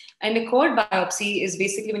analysis. And a cord biopsy is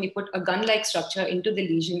basically when you put a gun-like structure into the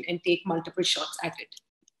lesion and take multiple shots at it.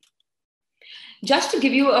 Just to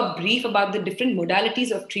give you a brief about the different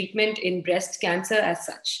modalities of treatment in breast cancer as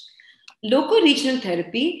such. Local regional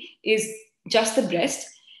therapy is just the breast.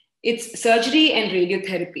 It's surgery and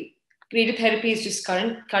radiotherapy. Radiotherapy is just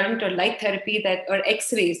current or light therapy or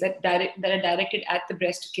X-rays that are directed at the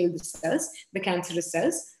breast to kill the cells, the cancerous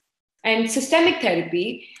cells. And systemic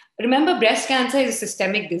therapy, remember breast cancer is a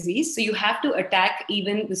systemic disease, so you have to attack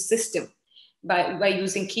even the system by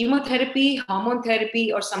using chemotherapy, hormone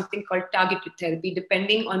therapy, or something called targeted therapy,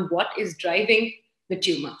 depending on what is driving the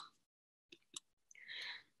tumor.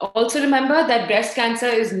 Also remember that breast cancer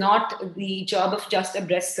is not the job of just a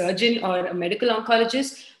breast surgeon or a medical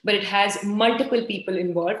oncologist, but it has multiple people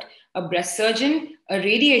involved: a breast surgeon, a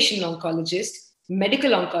radiation oncologist, medical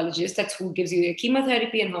oncologist, that's who gives you your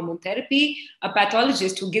chemotherapy and hormone therapy, a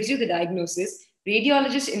pathologist who gives you the diagnosis,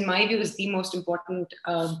 Radiologist, in my view, is the most important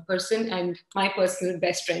person and my personal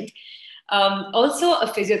best friend. Also, a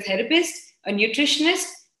physiotherapist, a nutritionist,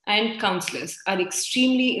 and counselors are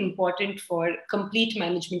extremely important for complete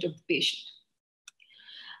management of the patient.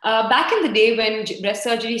 Back in the day when breast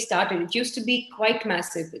surgery started, it used to be quite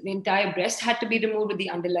massive. The entire breast had to be removed with the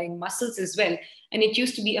underlying muscles as well, and it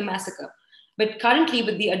used to be a massacre. But currently,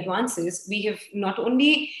 with the advances, we have not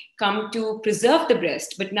only come to preserve the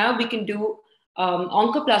breast, but now we can do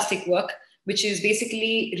oncoplastic work, which is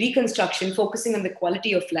basically reconstruction, focusing on the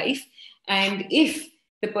quality of life. And if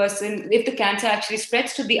the cancer actually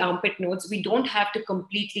spreads to the armpit nodes, we don't have to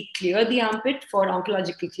completely clear the armpit for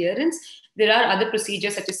oncological clearance. There are other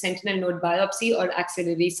procedures such as sentinel node biopsy or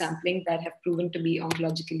axillary sampling that have proven to be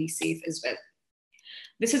oncologically safe as well.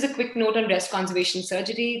 This is a quick note on breast conservation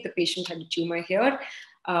surgery. The patient had a tumor here.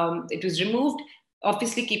 It was removed,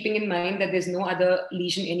 obviously keeping in mind that there's no other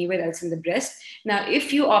lesion anywhere else in the breast. Now,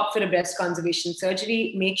 if you opt for a breast conservation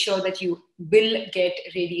surgery, make sure that you will get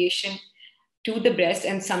radiation to the breast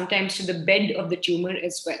and sometimes to the bed of the tumor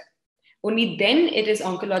as well. Only then it is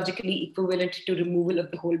oncologically equivalent to removal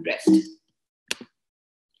of the whole breast.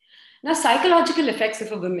 Now, psychological effects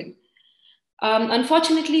of a woman.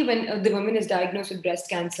 Unfortunately, when the woman is diagnosed with breast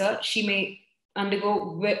cancer, she may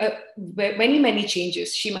undergo many, many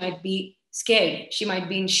changes. She might be scared. She might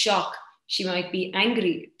be in shock. She might be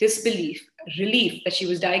angry, disbelief, relief that she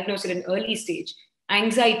was diagnosed at an early stage,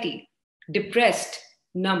 anxiety, depressed,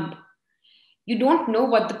 numb. You don't know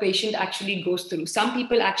what the patient actually goes through. Some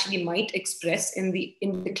people actually might express in the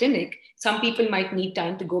clinic. Some people might need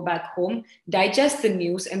time to go back home, digest the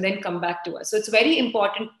news, and then come back to us. So it's very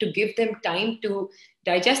important to give them time to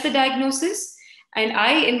digest the diagnosis. And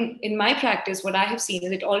in my practice, what I have seen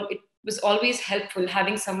is it was always helpful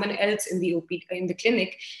having someone else in the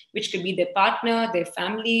clinic, which could be their partner, their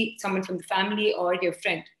family, someone from the family, or your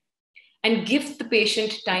friend. And give the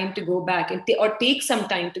patient time to go back or take some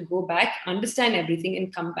time to go back, understand everything,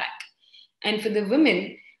 and come back. And for the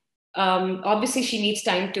women, obviously she needs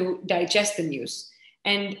time to digest the news.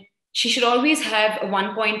 And she should always have a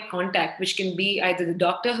one-point contact, which can be either the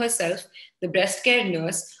doctor herself, the breast care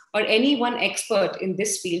nurse, or any one expert in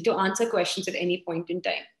this field to answer questions at any point in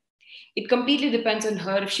time. It completely depends on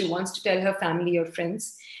her if she wants to tell her family or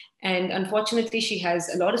friends. And unfortunately, she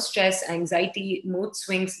has a lot of stress, anxiety, mood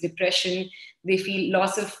swings, depression. They feel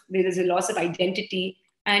there is a loss of identity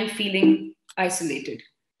and feeling isolated.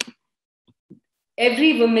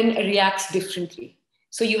 Every woman reacts differently.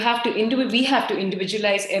 So we have to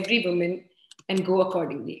individualize every woman and go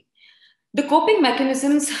accordingly. The coping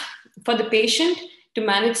mechanisms for the patient to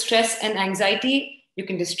manage stress and anxiety, you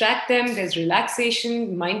can distract them. There's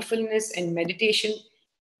relaxation, mindfulness, and meditation,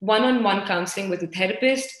 one-on-one counseling with a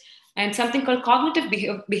therapist, and something called cognitive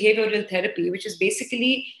behavioral therapy, which is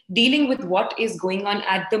basically dealing with what is going on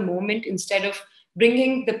at the moment instead of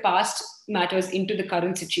bringing the past matters into the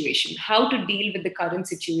current situation. How to deal with the current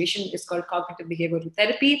situation is called cognitive behavioral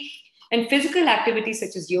therapy. And physical activity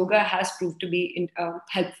such as yoga has proved to be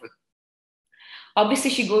helpful. Obviously,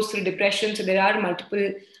 she goes through depression, so there are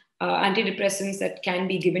multiple antidepressants that can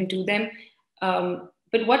be given to them.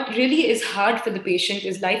 But what really is hard for the patient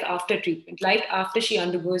is life after treatment, life after she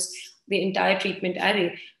undergoes the entire treatment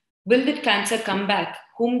array. Will the cancer come back?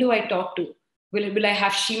 Whom do I talk to?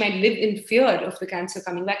 She might live in fear of the cancer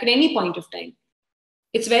coming back at any point of time.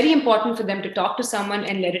 It's very important for them to talk to someone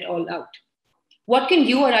and let it all out. What can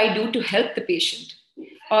you or I do to help the patient?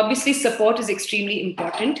 Obviously, support is extremely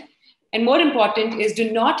important. And more important is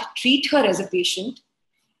do not treat her as a patient.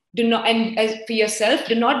 For yourself,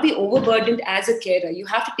 do not be overburdened as a carer. You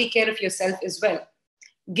have to take care of yourself as well.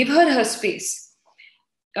 Give her space.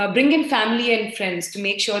 Bring in family and friends to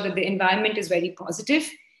make sure that the environment is very positive.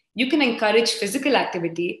 You can encourage physical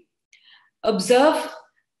activity. Observe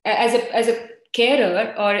as a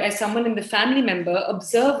carer or as someone in the family member,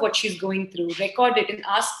 observe what she's going through, record it and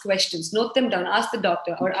ask questions, note them down, ask the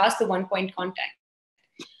doctor or ask the one-point contact.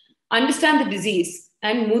 Understand the disease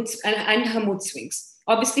and her mood swings.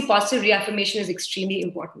 Obviously, positive reaffirmation is extremely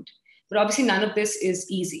important, but obviously none of this is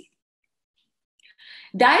easy.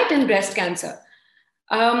 Diet and breast cancer.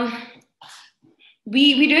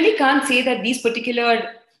 We really can't say that these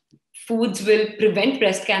particular foods will prevent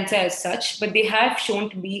breast cancer as such, but they have shown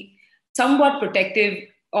to be somewhat protective,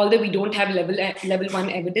 although we don't have level 1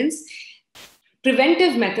 evidence.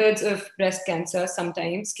 Preventive methods of breast cancer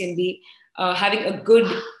sometimes can be having a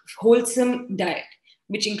good, wholesome diet,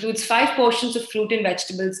 which includes 5 portions of fruit and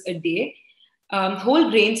vegetables a day, whole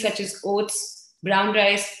grains such as oats, brown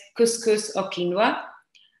rice, couscous, or quinoa,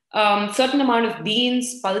 certain amount of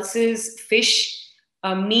beans, pulses, fish,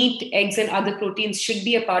 Meat, eggs, and other proteins should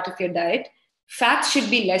be a part of your diet. Fats should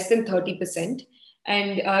be less than 30%.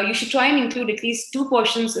 And you should try and include at least 2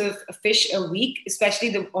 portions of fish a week, especially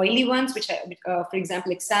the oily ones, which are, for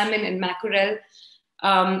example, like salmon and mackerel.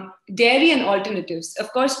 Dairy and alternatives.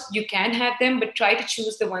 Of course, you can have them, but try to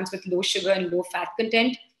choose the ones with low sugar and low fat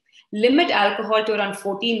content. Limit alcohol to around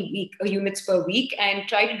 14 units per week and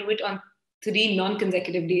try to do it on 3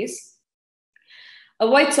 non-consecutive days.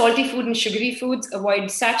 Avoid salty food and sugary foods.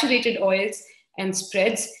 Avoid saturated oils and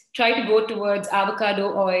spreads. Try to go towards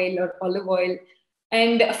avocado oil or olive oil.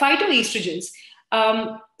 And phytoestrogens.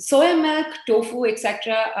 Soya milk, tofu,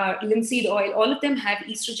 etc., linseed oil, all of them have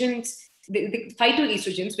estrogens, the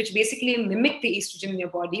phytoestrogens, which basically mimic the estrogen in your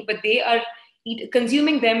body, but they are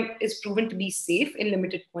consuming them is proven to be safe in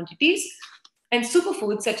limited quantities. And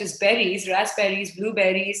superfoods such as berries, raspberries,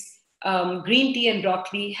 blueberries, green tea and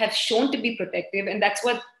broccoli have shown to be protective, and that's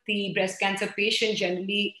what the breast cancer patient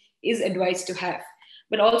generally is advised to have.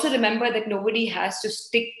 But also remember that nobody has to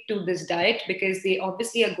stick to this diet because they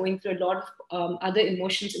obviously are going through a lot of other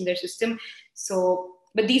emotions in their system. So,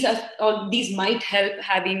 but these might help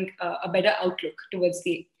having a better outlook towards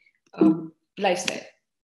the lifestyle.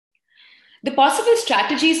 The possible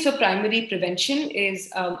strategies for primary prevention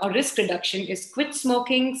is, or risk reduction is quit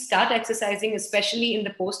smoking, start exercising, especially in the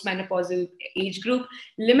postmenopausal age group,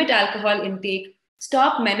 limit alcohol intake,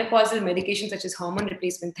 stop menopausal medications such as hormone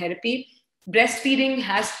replacement therapy. Breastfeeding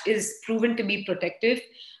is proven to be protective.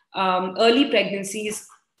 Early pregnancies,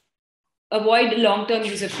 avoid long-term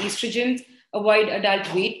use of estrogens, avoid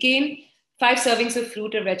adult weight gain, 5 servings of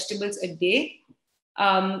fruit or vegetables a day.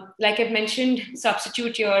 Like I've mentioned,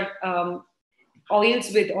 substitute your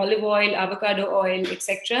oils with olive oil, avocado oil,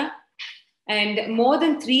 etc. And more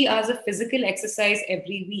than 3 hours of physical exercise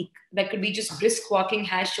every week, that could be just brisk walking,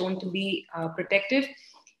 has shown to be protective.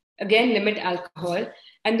 Again, limit alcohol.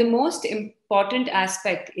 And the most important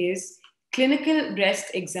aspect is clinical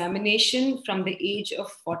breast examination from the age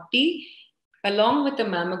of 40, along with a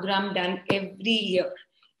mammogram done every year.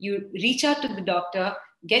 You reach out to the doctor,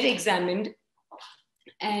 get examined,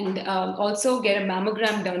 and also get a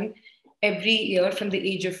mammogram done every year from the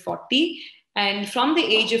age of 40. And from the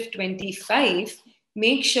age of 25,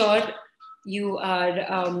 make sure you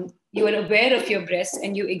are aware of your breasts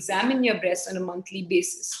and you examine your breasts on a monthly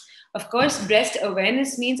basis. Of course, breast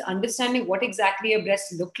awareness means understanding what exactly your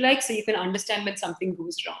breasts look like so you can understand when something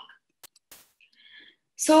goes wrong.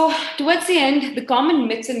 So towards the end, the common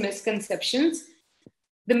myths and misconceptions.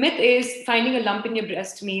 The myth is finding a lump in your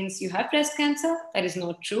breast means you have breast cancer. That is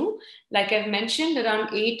not true. Like I've mentioned,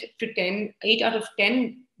 around 8 out of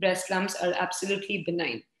 10 breast lumps are absolutely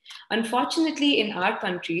benign. Unfortunately, in our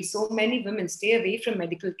country, so many women stay away from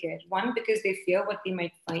medical care. 1, because they fear what they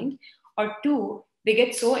might find, or 2, they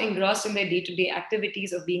get so engrossed in their day-to-day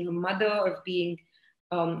activities of being a mother or being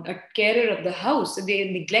a carer of the house, so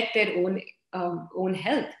they neglect their own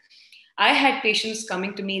health. I had patients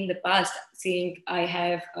coming to me in the past saying, I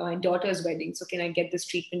have my daughter's wedding, so can I get this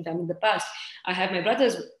treatment done in the past? I have my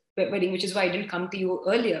brother's wedding, which is why I didn't come to you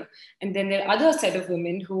earlier. And then there are other set of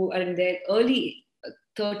women who are in their early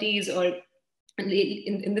 30s or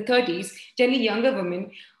in the 30s, generally younger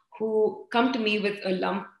women who come to me with a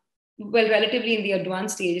lump, well, relatively in the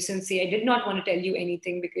advanced stages, and say, I did not want to tell you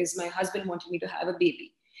anything because my husband wanted me to have a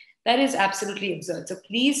baby. That is absolutely absurd. So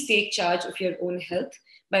please take charge of your own health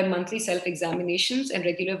by monthly self-examinations and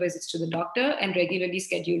regular visits to the doctor and regularly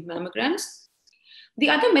scheduled mammograms. The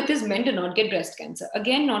other myth is men do not get breast cancer.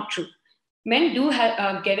 Again, not true. Men do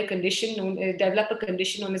get a condition develop a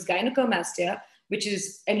condition known as gynecomastia, which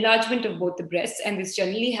is enlargement of both the breasts. And this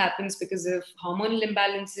generally happens because of hormonal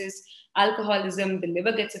imbalances, alcoholism, the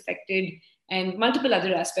liver gets affected, and multiple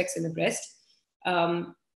other aspects in the breast.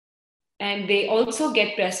 And they also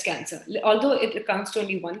get breast cancer. Although it accounts to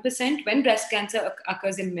only 1%, when breast cancer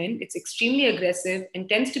occurs in men, it's extremely aggressive and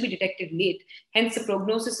tends to be detected late. Hence, the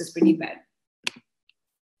prognosis is pretty bad.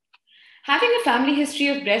 Having a family history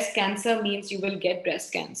of breast cancer means you will get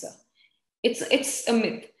breast cancer. It's a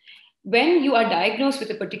myth. When you are diagnosed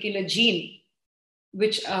with a particular gene,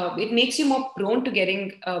 which it makes you more prone to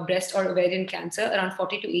getting breast or ovarian cancer, around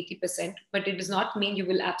 40 to 80%, but it does not mean you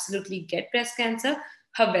will absolutely get breast cancer.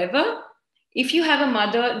 However, if you have a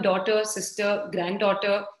mother, daughter, sister,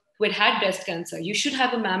 granddaughter who had breast cancer, you should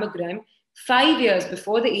have a mammogram 5 years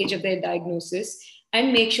before the age of their diagnosis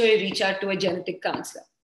and make sure you reach out to a genetic counselor.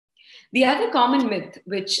 The other common myth,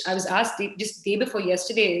 which I was asked just day before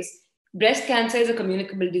yesterday, is breast cancer is a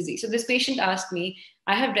communicable disease. So this patient asked me,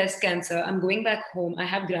 I have breast cancer, I'm going back home, I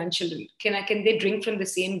have grandchildren. Can they drink from the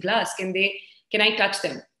same glass? Can I touch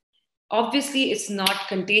them? obviously it's not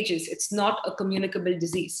contagious. It's not a communicable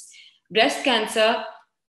disease. Breast cancer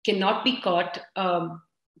cannot be caught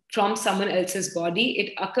from someone else's body.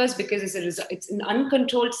 It occurs because it's an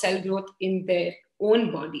uncontrolled cell growth in their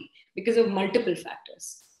own body because of multiple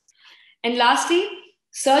factors. And lastly,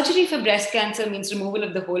 surgery for breast cancer means removal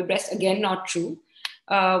of the whole breast. Again, not true.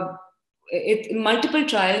 Multiple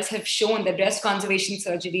trials have shown that breast conservation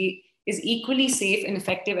surgery is equally safe and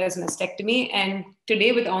effective as mastectomy. And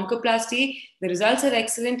today with oncoplasty, the results are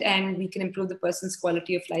excellent and we can improve the person's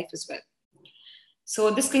quality of life as well. So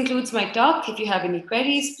this concludes my talk. If you have any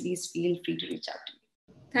queries, please feel free to reach out to me.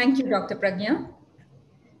 Thank you, Dr. Pragnya.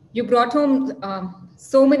 You brought home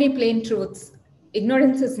so many plain truths.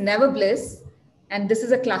 Ignorance is never bliss. And this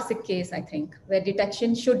is a classic case, I think, where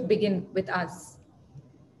detection should begin with us.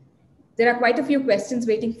 There are quite a few questions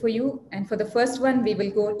waiting for you. And for the first one, we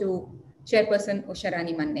will go to Chairperson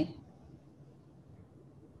Usharani Manne.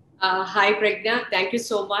 Hi, Pragnya. Thank you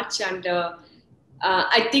so much. And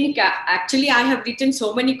I think actually I have written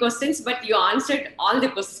so many questions, but you answered all the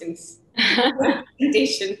questions.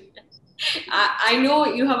 Presentation. I know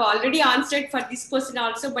you have already answered for this question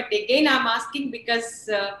also, but again, I'm asking because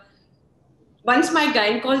once my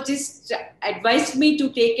gynecologist advised me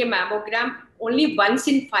to take a mammogram only once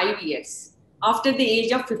in 5 years after the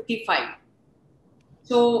age of 55.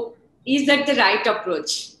 So is that the right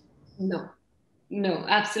approach? No,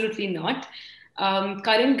 absolutely not.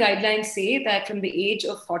 Current guidelines say that from the age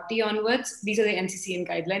of 40 onwards, these are the NCCN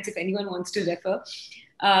guidelines, if anyone wants to refer,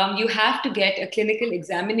 you have to get a clinical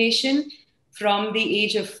examination from the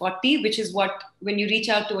age of 40, which is what, when you reach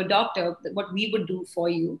out to a doctor, what we would do for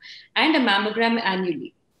you, and a mammogram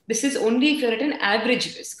annually. This is only if you're at an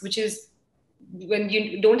average risk, which is when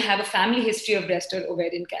you don't have a family history of breast or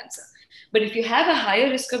ovarian cancer. But if you have a higher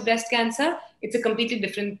risk of breast cancer, it's a completely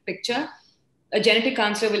different picture. A genetic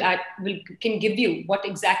counselor can give you what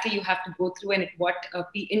exactly you have to go through and at what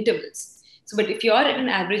intervals. So, but if you're at an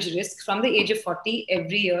average risk from the age of 40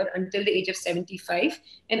 every year until the age of 75,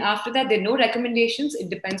 and after that, there are no recommendations. It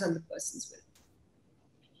depends on the person's will.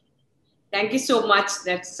 Thank you so much.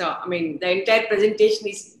 That's, the entire presentation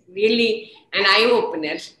is really an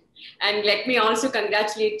eye-opener. And let me also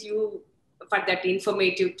congratulate you for that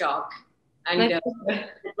informative talk. And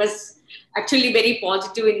it was actually very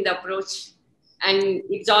positive in the approach. And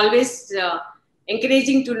it's always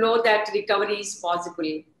encouraging to know that recovery is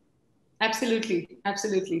possible. Absolutely.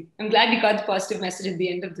 Absolutely. I'm glad you got the positive message at the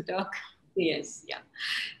end of the talk. Yes. Yeah.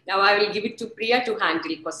 Now I will give it to Priya to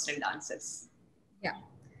handle question and answers. Yeah.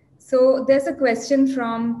 So there's a question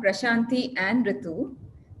from Prashanti and Ritu.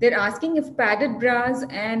 They're asking if padded bras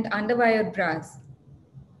and underwire bras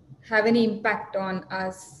have any impact on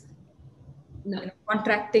us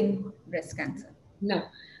contracting breast cancer. No.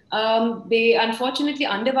 They unfortunately,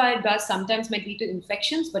 underwired bras sometimes might lead to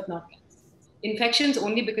infections, but not cancer. Infections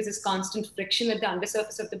only because it's constant friction at the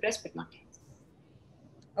undersurface of the breast, but not cancer.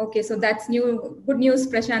 Okay, so that's good news,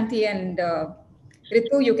 Prashanti and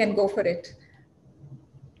Ritu, you can go for it.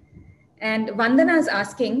 And Vandana is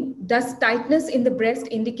asking, does tightness in the breast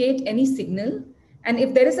indicate any signal? And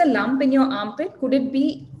if there is a lump in your armpit, could it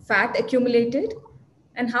be fat accumulated?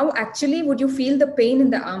 And how actually would you feel the pain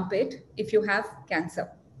in the armpit if you have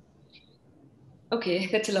cancer? Okay,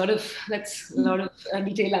 that's a lot of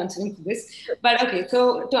detail answering for this. But okay,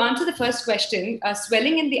 so to answer the first question,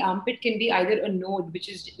 swelling in the armpit can be either a node, which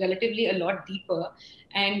is relatively a lot deeper.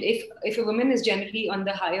 And if a woman is generally on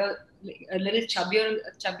the higher, a little chubbier,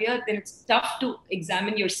 then it's tough to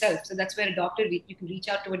examine yourself. So that's where you can reach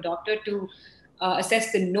out to a doctor to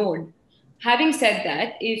assess the node. Having said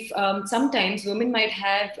that, if sometimes women might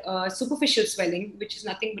have superficial swelling, which is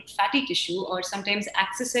nothing but fatty tissue, or sometimes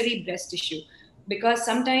accessory breast tissue, because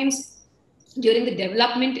sometimes during the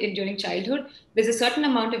development during childhood, there's a certain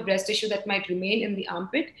amount of breast tissue that might remain in the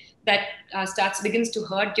armpit that begins to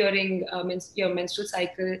hurt during your menstrual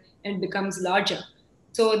cycle and becomes larger.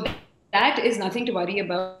 So that is nothing to worry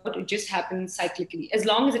about. It just happens cyclically, as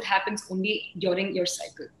long as it happens only during your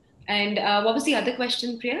cycle. And what was the other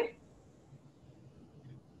question, Priya?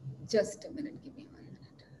 Just a minute, give me 1 minute.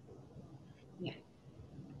 Yeah.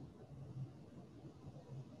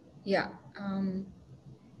 Yeah.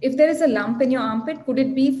 If there is a lump in your armpit, could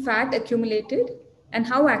it be fat accumulated? And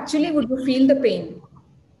how actually would you feel the pain?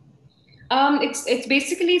 It's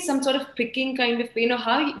basically some sort of pricking kind of pain, or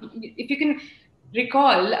if you can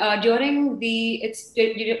recall during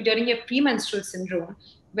your premenstrual syndrome,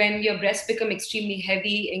 when your breasts become extremely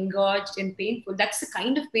heavy, engorged, and painful. That's the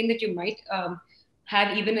kind of pain that you might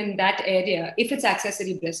have even in that area if it's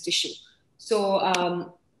accessory breast tissue.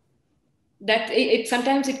 So that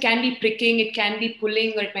sometimes it can be pricking, it can be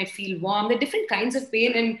pulling, or it might feel warm. There are different kinds of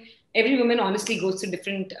pain, and every woman honestly goes through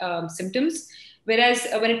different symptoms. Whereas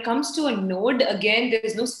when it comes to a node, again,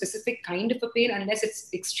 there's no specific kind of a pain unless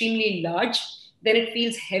it's extremely large. Then it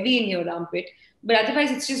feels heavy in your armpit. But otherwise,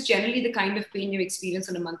 it's just generally the kind of pain you experience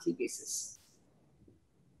on a monthly basis.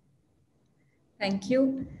 Thank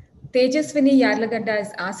you. Tejaswini Yarlagadda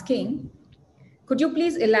is asking, could you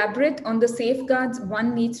please elaborate on the safeguards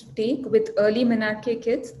one needs to take with early menarche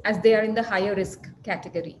kids as they are in the higher risk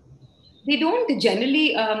category? They don't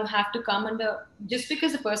generally have to come under, just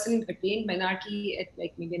because a person attained menarche at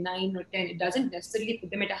like maybe 9 or 10, it doesn't necessarily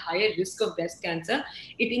put them at a higher risk of breast cancer.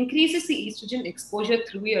 It increases the estrogen exposure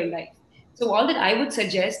through your life. So all that I would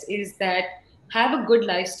suggest is that have a good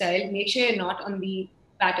lifestyle, make sure you're not on the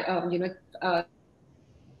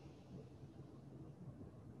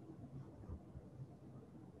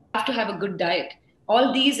have to have a good diet.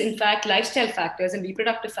 All these, in fact, lifestyle factors and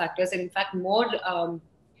reproductive factors, and in fact, more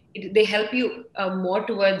they help you more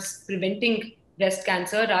towards preventing breast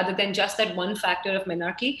cancer rather than just that one factor of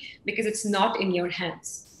menarche, because it's not in your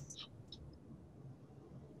hands.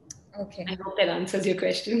 Okay. I hope that answers your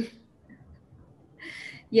question.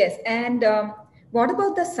 Yes, and what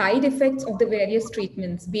about the side effects of the various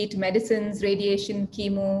treatments, be it medicines, radiation,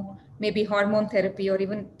 chemo, maybe hormone therapy, or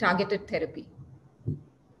even targeted therapy?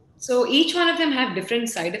 So each one of them have different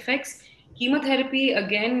side effects. Chemotherapy,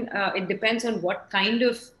 again, it depends on what kind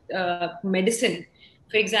of medicine.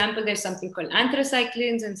 For example, there's something called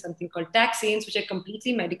anthracyclines and something called taxanes, which are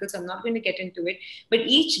completely medical, so I'm not going to get into it. But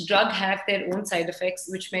each drug have their own side effects,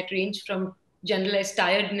 which might range from generalized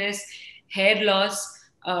tiredness, hair loss,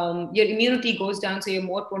 your immunity goes down, so you're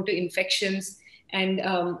more prone to infections. And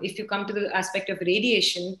if you come to the aspect of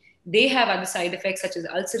radiation, they have other side effects such as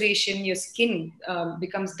ulceration, your skin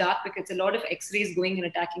becomes dark because a lot of X-rays going and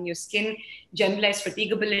attacking your skin, generalized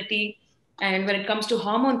fatigability. And when it comes to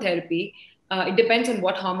hormone therapy, it depends on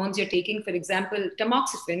what hormones you're taking. For example,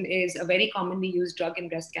 tamoxifen is a very commonly used drug in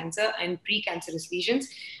breast cancer and pre-cancerous lesions,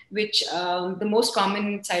 which the most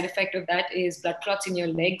common side effect of that is blood clots in your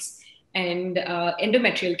legs and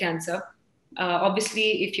endometrial cancer.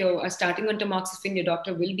 Obviously, if you're starting on tamoxifen, your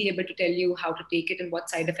doctor will be able to tell you how to take it and what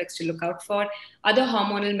side effects to look out for. Other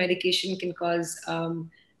hormonal medication can cause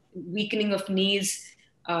weakening of knees,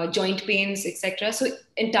 joint pains, etc. So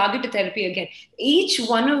in targeted therapy, again, each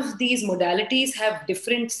one of these modalities have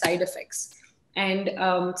different side effects. And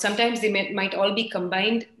sometimes they might all be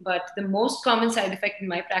combined, but the most common side effect in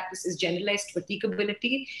my practice is generalized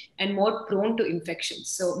fatigability and more prone to infections.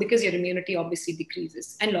 So because your immunity obviously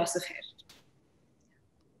decreases, and loss of hair.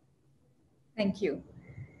 Thank you.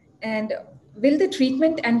 And will the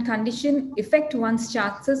treatment and condition affect one's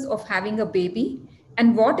chances of having a baby?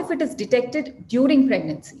 And what if it is detected during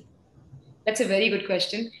pregnancy? That's a very good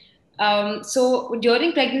question. So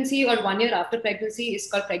during pregnancy or 1 year after pregnancy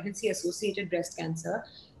is called pregnancy-associated breast cancer.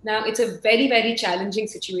 Now, it's a very, very challenging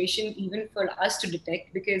situation even for us to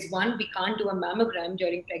detect because one, we can't do a mammogram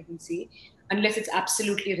during pregnancy unless it's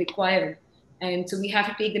absolutely required. And so we have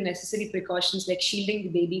to take the necessary precautions like shielding the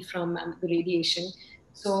baby from the radiation.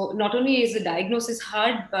 So not only is the diagnosis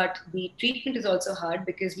hard, but the treatment is also hard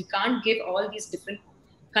because we can't give all these different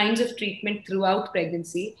kinds of treatment throughout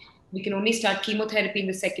pregnancy. We can only start chemotherapy in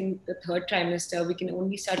the second, the third trimester. We can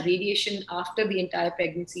only start radiation after the entire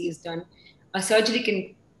pregnancy is done.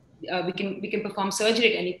 Surgery we can perform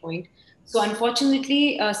surgery at any point. So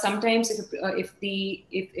unfortunately, sometimes if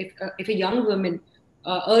a young woman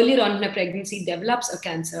earlier on in her pregnancy develops a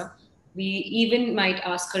cancer, we even might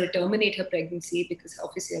ask her to terminate her pregnancy because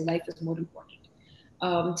obviously her life is more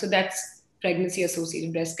important. So that's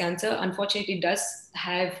pregnancy-associated breast cancer. Unfortunately, it does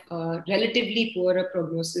have a relatively poorer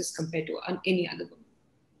prognosis compared to any other woman.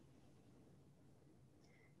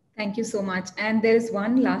 Thank you so much. And there is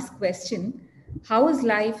one last question. How is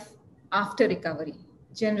life after recovery?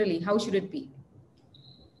 Generally, how should it be?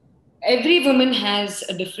 Every woman has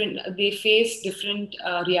they face different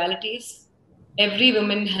realities. Every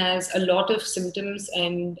woman has a lot of symptoms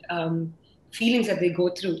and feelings that they go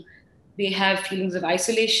through. They have feelings of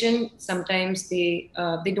isolation. Sometimes they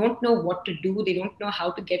don't know what to do. They don't know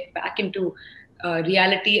how to get back into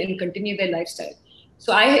reality and continue their lifestyle.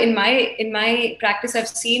 So in my practice, I've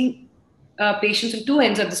seen patients on two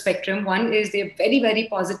ends of the spectrum. One is they're very, very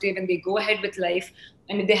positive and they go ahead with life.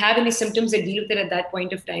 And if they have any symptoms, they deal with it at that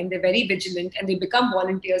point of time. They're very vigilant and they become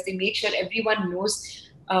volunteers. They make sure everyone knows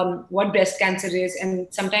what breast cancer is. And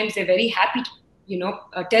sometimes they're very happy to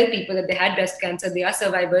tell people that they had breast cancer, they are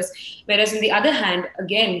survivors. Whereas on the other hand,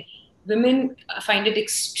 again, women find it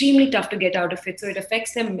extremely tough to get out of it. So it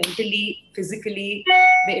affects them mentally, physically,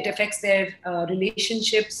 it affects their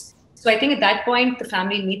relationships. So I think at that point, the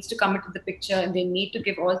family needs to come into the picture and they need to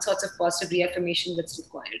give all sorts of positive reaffirmation that's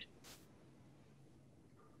required.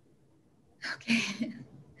 Okay.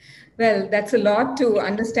 Well, that's a lot to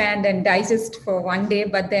understand and digest for one day,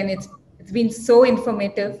 but then it's been so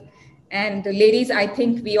informative. And ladies, I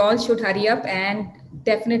think we all should hurry up and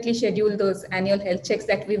definitely schedule those annual health checks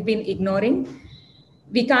that we've been ignoring.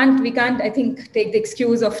 We can't, I think, take the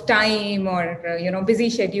excuse of time or, busy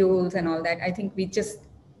schedules and all that. I think we just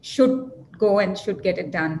should go and should get it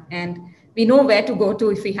done. And we know where to go to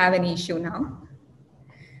if we have any issue now.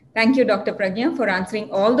 Thank you, Dr. Pragnya, for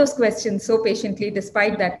answering all those questions so patiently,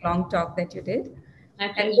 despite that long talk that you did.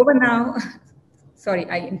 And over now, sorry,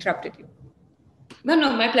 I interrupted you. No,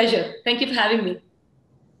 my pleasure. Thank you for having me.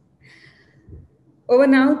 Over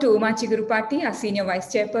now to Uma Chigurupati, our Senior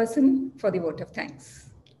Vice Chairperson, for the vote of thanks.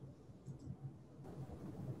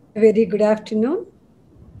 A very good afternoon.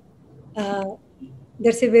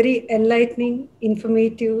 That's a very enlightening,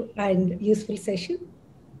 informative, and useful session.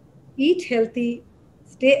 Eat healthy,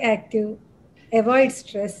 stay active, avoid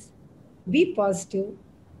stress, be positive,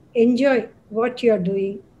 enjoy what you are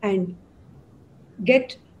doing, and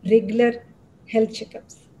get regular health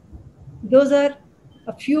checkups. Those are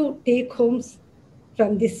a few take-homes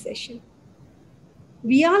from this session.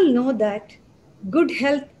 We all know that good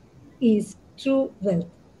health is true wealth.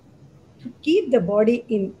 To keep the body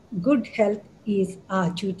in good health is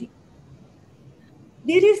our duty.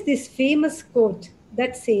 There is this famous quote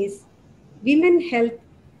that says, women's health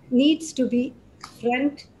needs to be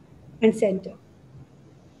front and center.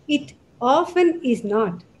 It often is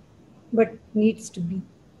not, but needs to be.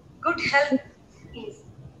 Good health is.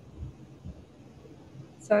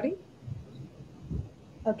 Sorry?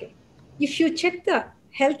 Okay. If you check the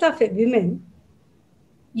health of a woman,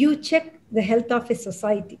 you check the health of a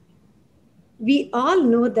society. We all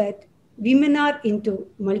know that women are into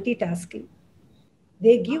multitasking.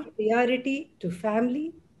 They give priority to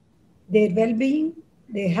family, their well-being,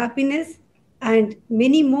 their happiness, and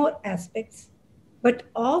many more aspects, but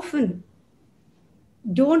often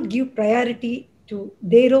don't give priority to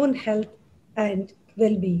their own health and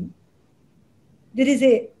well-being. There is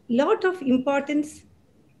a lot of importance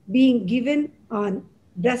being given on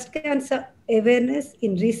breast cancer awareness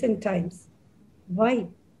in recent times. Why?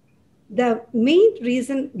 The main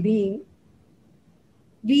reason being,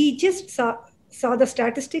 we just saw the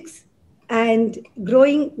statistics and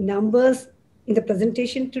growing numbers in the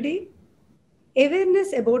presentation today.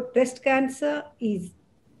 Awareness about breast cancer is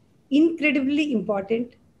incredibly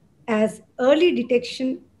important as early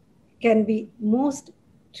detection can be most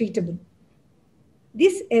treatable.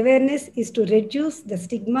 This awareness is to reduce the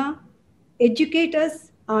stigma, educate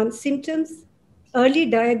us on symptoms, early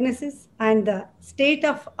diagnosis, and the state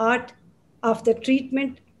of art of the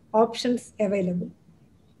treatment options available.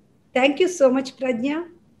 Thank you so much, Pragnya.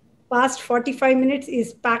 Past 45 minutes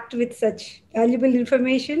is packed with such valuable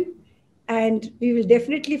information, and we will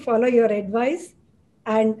definitely follow your advice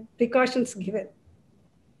and precautions given.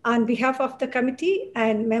 On behalf of the committee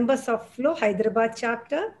and members of FLO Hyderabad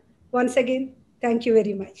chapter, once again, thank you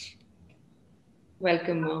very much.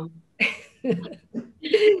 Welcome, Mom.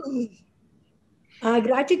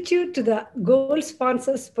 Gratitude to the gold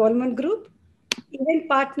sponsors, Polman Group, event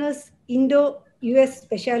partners, Indo-US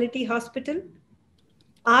Specialty Hospital,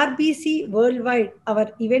 RBC Worldwide,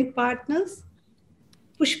 our event partners,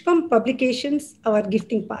 Pushpam Publications, our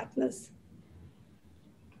gifting partners.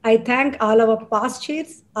 I thank all our past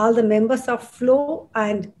chairs, all the members of FLO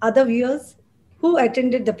and other viewers who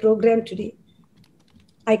attended the program today.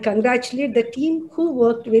 I congratulate the team who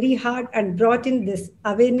worked very hard and brought in this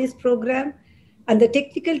awareness program and the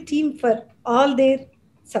technical team for all their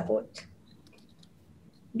support.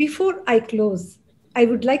 Before I close, I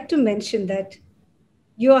would like to mention that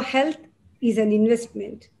your health is an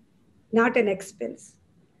investment, not an expense.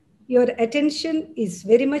 Your attention is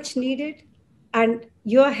very much needed, and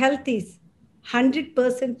your health is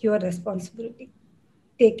 100% your responsibility.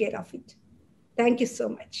 Take care of it. Thank you so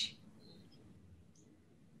much.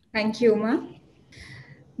 Thank you, Uma.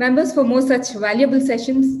 Members, for more such valuable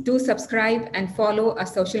sessions, do subscribe and follow our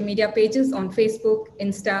social media pages on Facebook,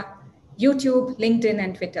 Insta, YouTube, LinkedIn,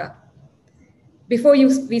 and Twitter. Before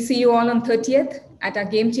we see you all on 30th at our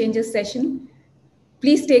Game Changers session,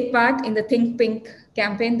 please take part in the Think Pink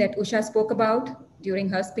campaign that Usha spoke about during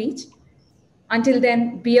her speech. Until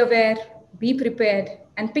then, be aware, be prepared,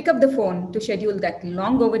 and pick up the phone to schedule that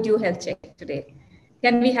long overdue health check today.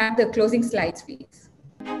 Can we have the closing slides, please?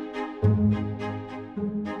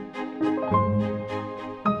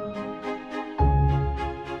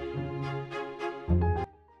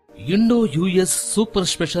 Indo US super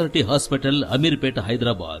speciality hospital Ameerpet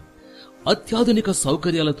Hyderabad అత్యాధునిక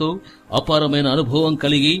సౌకర్యాలతో అపారమైన అనుభవం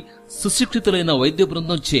కలిగి సుశిక్షితులైన వైద్య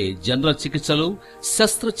బృందంచే general చికిత్సలు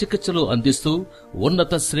శస్త్రచికిత్సలు అందిస్తూ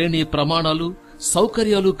ఉన్నత శ్రేణి ప్రమాణాలు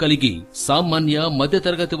సౌకర్యాలు కలిగి సామాన్య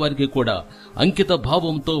మధ్యతరగతి వారికి కూడా అంకిత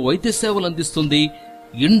భావంతో వైద్య సేవలు అందిస్తుంది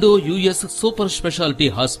Indo US super speciality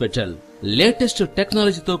hospital. Latest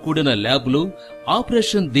టెక్నాలజీతో కూడిన ల్యాబ్లు,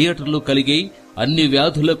 ఆపరేషన్ థియేటర్లు కలిగి అన్ని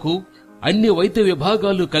వ్యాధులకు అన్ని వైద్య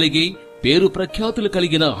విభాగాలు కలిగి పేరు ప్రఖ్యాతులు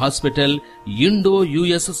కలిగిన hospital Indo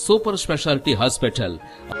US super speciality hospital.